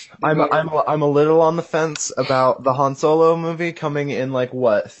that. I'm a little on the fence about the Han Solo movie coming in like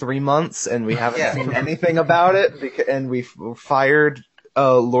 3 months, and we haven't seen anything about it. And we fired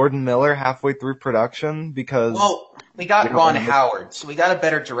Lord and Miller halfway through production because we got Ron Howard, so we got a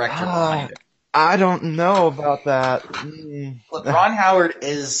better director behind it. I don't know about that. Look, Ron Howard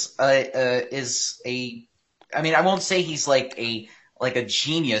is a. I mean, I won't say he's like like a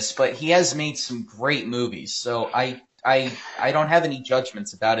genius, but he has made some great movies. So I don't have any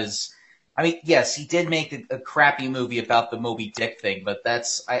judgments about his. I mean, yes, he did make a crappy movie about the Moby Dick thing, but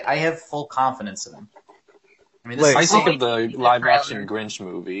I have full confidence in him. I mean, Like, I is think the of the live-action Grinch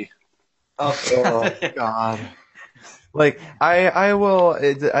movie. Oh God! Like I will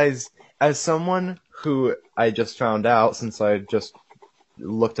as someone who I just found out since I just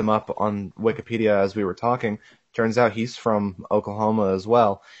looked him up on Wikipedia as we were talking. Turns out he's from Oklahoma as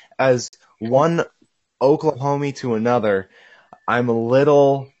well. As one Oklahomie to another, I'm a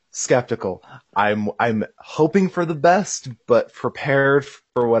little skeptical. I'm hoping for the best, but prepared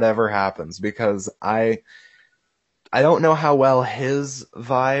for whatever happens because I don't know how well his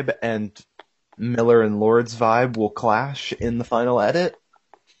vibe and Miller and Lord's vibe will clash in the final edit.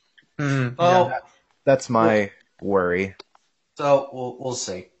 Oh, That's my worry. so we'll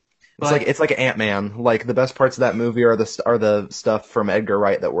see. It's like Ant-Man. Like the best parts of that movie are the stuff from Edgar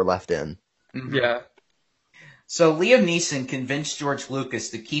Wright that were left in. Yeah. So Liam Neeson convinced George Lucas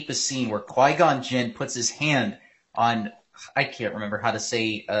to keep a scene where Qui-Gon Jinn puts his hand on, I can't remember how to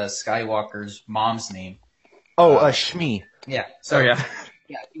say Skywalker's mom's name. Oh, Shmi. Yeah. So Oh yeah.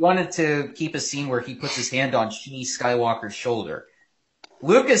 yeah, he wanted to keep a scene where he puts his hand on Shmi Skywalker's shoulder.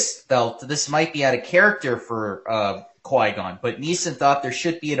 Lucas felt this might be out of character for Qui-Gon, but Neeson thought there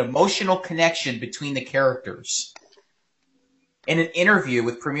should be an emotional connection between the characters. In an interview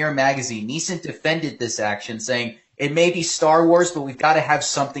with Premiere Magazine, Neeson defended this action, saying, "It may be Star Wars, but we've got to have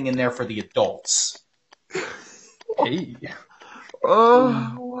something in there for the adults." Hey.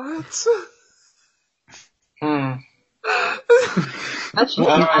 Oh, what? That's just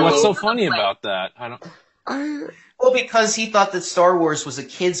What's so funny about that? I don't. Well, because he thought that Star Wars was a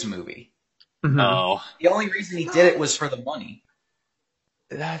kids' movie. No. The only reason he did it was for the money.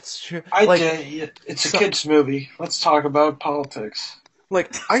 That's true. It's a kids' movie. Let's talk about politics.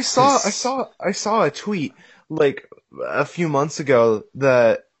 Like I saw a tweet like a few months ago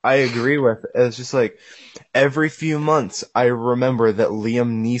that I agree with. It's just like every few months I remember that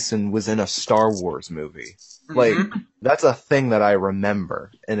Liam Neeson was in a Star Wars movie. Like that's a thing that I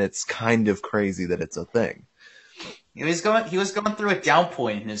remember, and it's kind of crazy that it's a thing. He was going through a down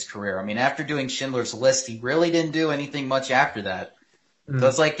point in his career. I mean, after doing Schindler's List, he really didn't do anything much after that. So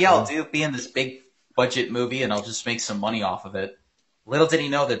it's like, yeah, I'll be in this big budget movie and I'll just make some money off of it. Little did he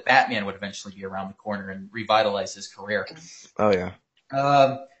know that Batman would eventually be around the corner and revitalize his career. Oh yeah.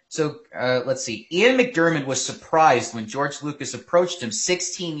 Let's see. Ian McDiarmid was surprised when George Lucas approached him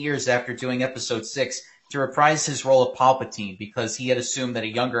 16 years after doing Episode 6 to reprise his role of Palpatine because he had assumed that a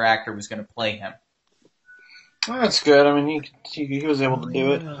younger actor was going to play him. Well, that's good. I mean, he was able to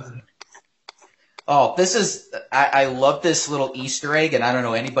do it. Oh, I love this little Easter egg, and I don't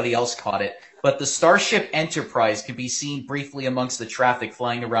know anybody else caught it, but the Starship Enterprise can be seen briefly amongst the traffic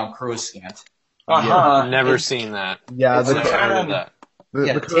flying around Coruscant. Never seen that. Yeah, Never heard of that. you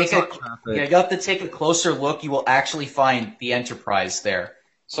have to take a closer look. You will actually find the Enterprise there.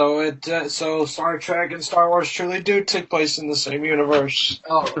 So Star Trek and Star Wars truly do take place in the same universe.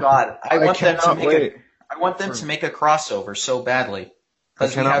 Oh God, I want them wait. to make a crossover so badly. I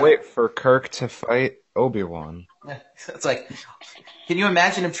cannot wait for Kirk to fight Obi-Wan. It's like, can you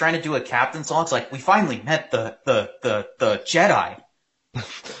imagine him trying to do a captain's law? It's like, we finally met the Jedi.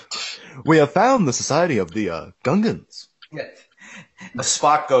 We have found the Society of the Gungans. Yeah. The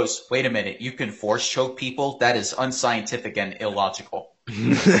Spock goes, wait a minute, you can force choke people? That is unscientific and illogical.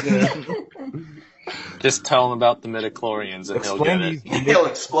 Just tell him about the midichlorians and he'll get it. He'll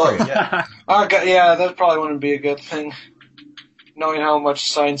explode, yeah. Yeah, that probably wouldn't be a good thing. Knowing how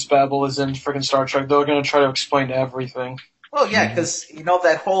much science babble is in freaking Star Trek, they're going to try to explain everything. Well, yeah, because,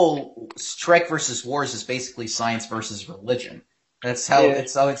 that whole Trek versus Wars is basically science versus religion. That's how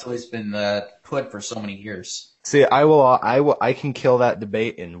it's always been put for so many years. See, I can kill that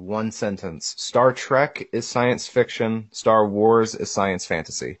debate in one sentence. Star Trek is science fiction. Star Wars is science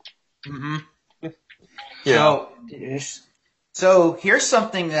fantasy. Mm-hmm. Yeah. So here's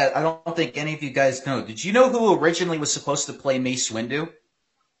something that I don't think any of you guys know. Did you know who originally was supposed to play Mace Windu?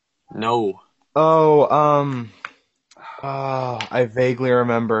 No. Oh, I vaguely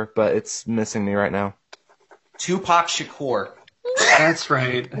remember, but it's missing me right now. Tupac Shakur. That's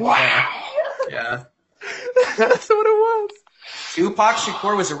right. Wow. Yeah. That's what it was. Tupac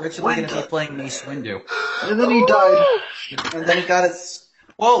Shakur was originally going to be playing Mace Windu. And then he died. And then he got his...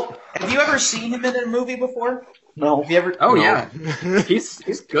 Well, have you ever seen him in a movie before? No. Have you ever... Oh No. yeah. He's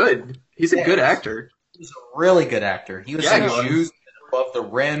good. He's a good actor. He's a really good actor. He was Yeah, in he was. Jews Above the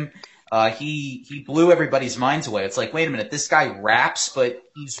Rim. he blew everybody's minds away. It's like, wait a minute, this guy raps, but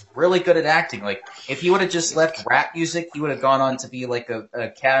he's really good at acting. Like, if he would have just left rap music, he would have gone on to be like a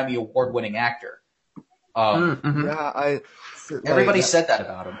Academy Award-winning actor. Yeah, Everybody said that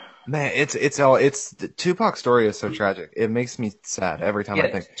about him. Man, the Tupac's story is so tragic. It makes me sad every time I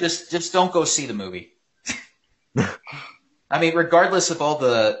think. Just don't go see the movie. I mean, regardless of all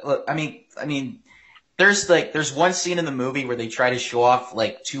the, I mean, there's one scene in the movie where they try to show off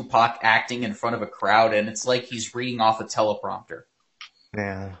like Tupac acting in front of a crowd, and it's like he's reading off a teleprompter.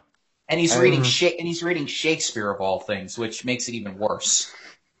 Yeah. And he's reading Shakespeare of all things, which makes it even worse.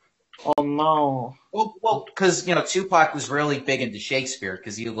 Oh no. Well, because Tupac was really big into Shakespeare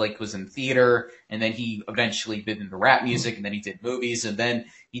because he was in theater, and then he eventually bit into rap music, and then he did movies, and then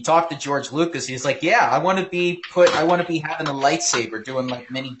he talked to George Lucas. He's like, "Yeah, I want to be having a lightsaber, doing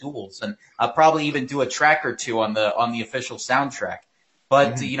like many duels, and I'll probably even do a track or two on the official soundtrack."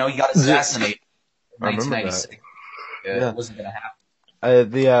 But he got assassinated in 1996. It wasn't gonna happen.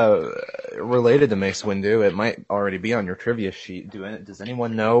 Related to Mace Windu, it might already be on your trivia sheet. Does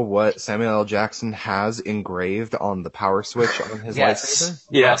anyone know what Samuel L. Jackson has engraved on the power switch on his lightsaber?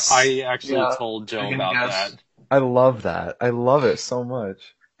 Yes, I actually told Joe about that. I love that. I love it so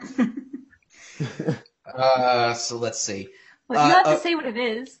much. So let's see. Well, you have to say what it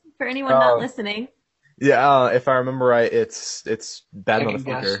is for anyone not listening. Yeah, if I remember right, it's Bad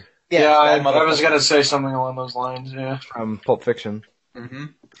Motherfucker. Yeah, I was gonna say something along those lines. Yeah, from Pulp Fiction. Mm-hmm.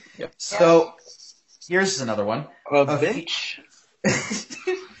 Yep. So here's another one. Bitch.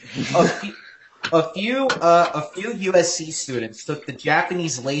 A few USC students took the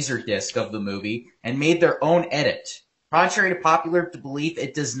Japanese laserdisc of the movie and made their own edit. Contrary to popular belief,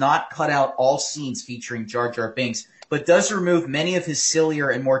 it does not cut out all scenes featuring Jar Jar Binks, but does remove many of his sillier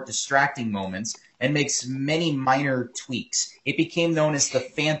and more distracting moments and makes many minor tweaks. It became known as the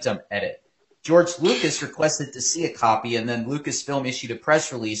Phantom Edit. George Lucas requested to see a copy, and then Lucasfilm issued a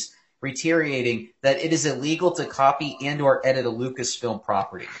press release reiterating that it is illegal to copy and or edit a Lucasfilm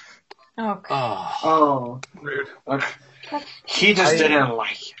property. Oh, God. Oh. Rude. Okay. He just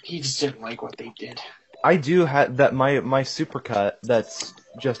didn't like what they did. I do have that my supercut that's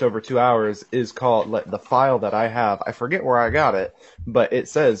just over 2 hours is called the file that I have. I forget where I got it, but it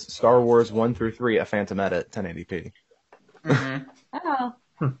says Star Wars 1 through 3 a Phantom Edit 1080p. Mm-hmm. Oh.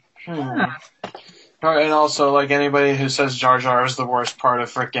 And also, like, anybody who says Jar Jar is the worst part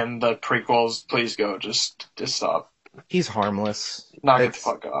of frickin' the prequels, please go. Just stop. He's harmless. Knock it the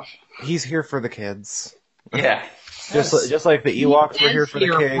fuck off. He's here for the kids. Yeah. Just like the Ewoks were here for the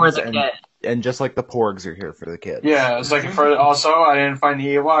kids, and just like the Porgs are here for the kids. Yeah, it's like also, I didn't find the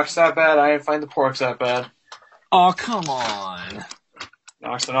Ewoks that bad. I didn't find the Porgs that bad. Oh, come on.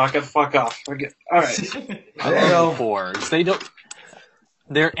 Knock it the fuck off. Alright. I love the Porgs. They don't...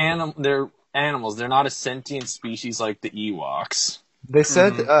 They're animals. They're not a sentient species like the Ewoks. They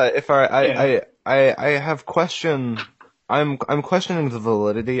said if I have I'm questioning the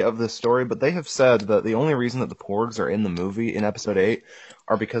validity of this story, but they have said that the only reason that the Porgs are in the movie in episode 8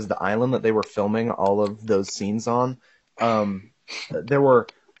 are because the island that they were filming all of those scenes on, there were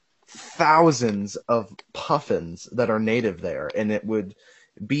thousands of puffins that are native there, and it would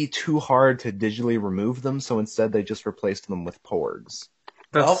be too hard to digitally remove them, so instead they just replaced them with Porgs.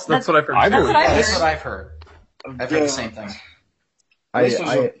 That's what I've heard. That's what I've heard. I've heard the same thing.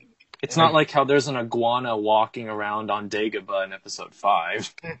 It's not like how there's an iguana walking around on Dagobah in episode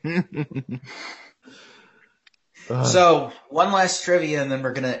 5. So, one last trivia, and then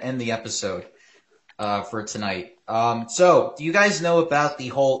we're going to end the episode for tonight. So, do you guys know about the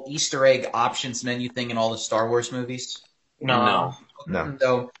whole Easter egg options menu thing in all the Star Wars movies? No.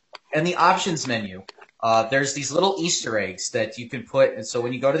 So, in the options menu, there's these little Easter eggs that you can put. And so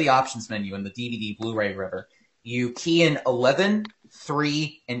when you go to the options menu in the DVD, Blu-ray, whatever, you key in 11,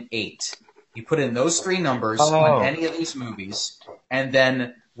 3, and 8. You put in those 3 numbers on any of these movies, and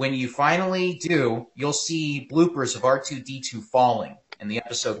then when you finally do, you'll see bloopers of R2-D2 falling in the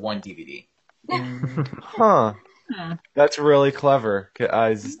episode 1 DVD. Huh. That's really clever.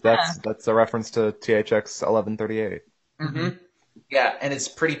 That's a reference to THX 1138. Mm-hmm. Yeah, and it's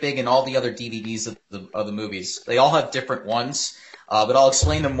pretty big in all the other DVDs of the movies. They all have different ones, but I'll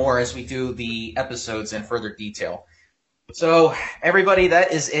explain them more as we do the episodes in further detail. So, everybody,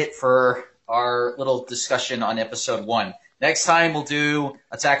 that is it for our little discussion on episode 1. Next time we'll do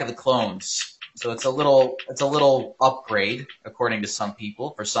Attack of the Clones. So it's a little upgrade, according to some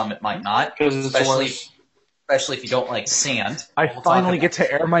people. For some, it might not, especially if you don't like sand. I finally get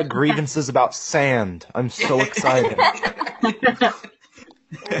to air my grievances about sand. I'm so excited.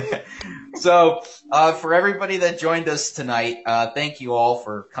 So, for everybody that joined us tonight, thank you all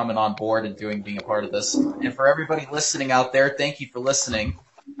for coming on board and being a part of this. And for everybody listening out there, thank you for listening.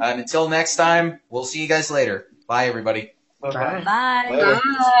 And until next time, we'll see you guys later. Bye, everybody. Bye-bye. Bye. Later.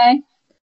 Bye.